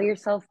 but allow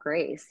yourself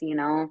grace.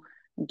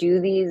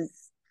 Do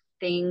these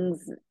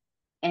things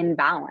in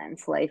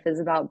balance. Life is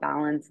about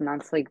balance, and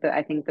that's like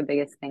I think the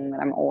biggest thing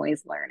that I'm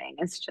always learning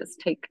is just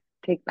take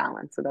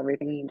balance with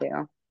everything you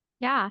do.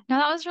 Yeah. No,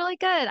 that was really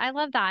good. I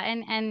love that.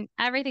 And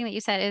everything that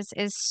you said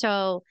is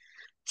so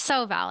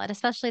valid,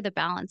 especially the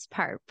balance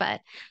part. But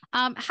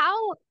how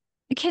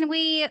can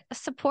we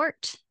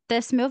support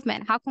this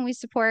movement? How can we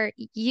support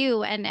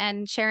you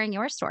and sharing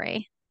your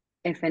story?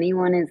 If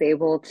anyone is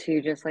able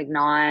to just like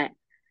not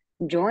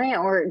join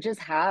or just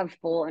have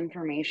full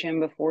information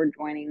before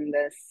joining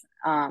this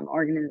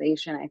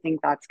organization, I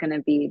think that's going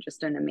to be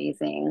just an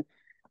amazing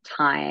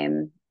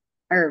time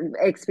or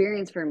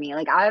experience for me.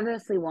 Like, I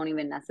obviously won't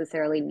even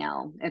necessarily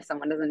know if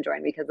someone doesn't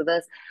join because of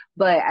this,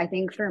 but I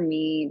think for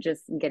me,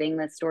 just getting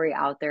this story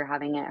out there,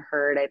 having it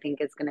heard, I think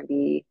is going to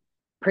be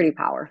pretty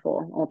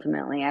powerful.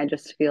 Ultimately, I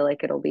just feel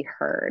like it'll be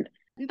heard.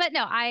 But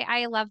no,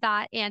 I love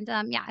that. And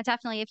yeah,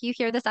 definitely if you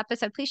hear this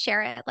episode, please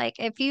share it. Like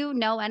if you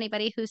know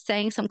anybody who's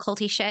saying some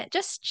culty shit,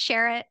 just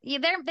share it.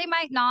 They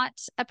might not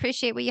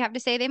appreciate what you have to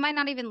say. They might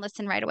not even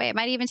listen right away. It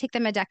might even take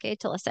them a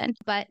decade to listen,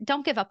 but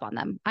don't give up on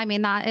them. I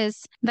mean, that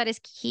is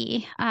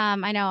key.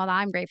 I know that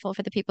I'm grateful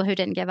for the people who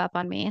didn't give up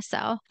on me.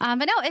 So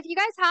but no, if you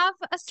guys have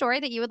a story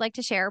that you would like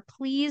to share,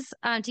 please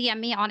DM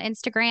me on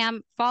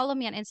Instagram. Follow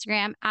me on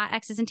Instagram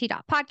at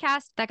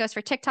xsnt.podcast. That goes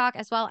for TikTok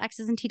as well,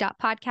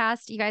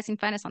 xsnt.podcast. You guys can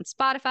find us on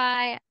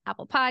Spotify,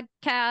 Apple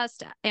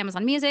Podcast,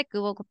 Amazon Music,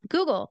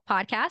 Google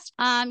Podcast,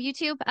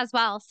 YouTube as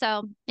well.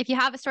 So if you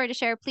have a story to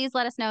share, please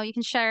let us know. You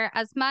can share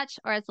as much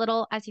or as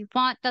little as you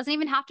want. Doesn't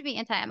even have to be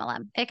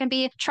anti-MLM. It can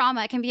be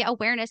trauma. It can be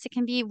awareness. It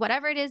can be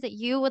whatever it is that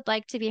you would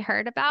like to be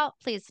heard about.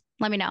 Please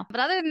let me know. But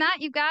other than that,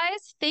 you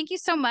guys, thank you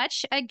so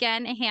much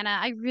again, Hannah.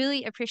 I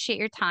really appreciate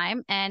your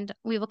time, and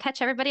we will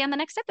catch everybody on the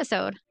next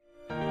episode.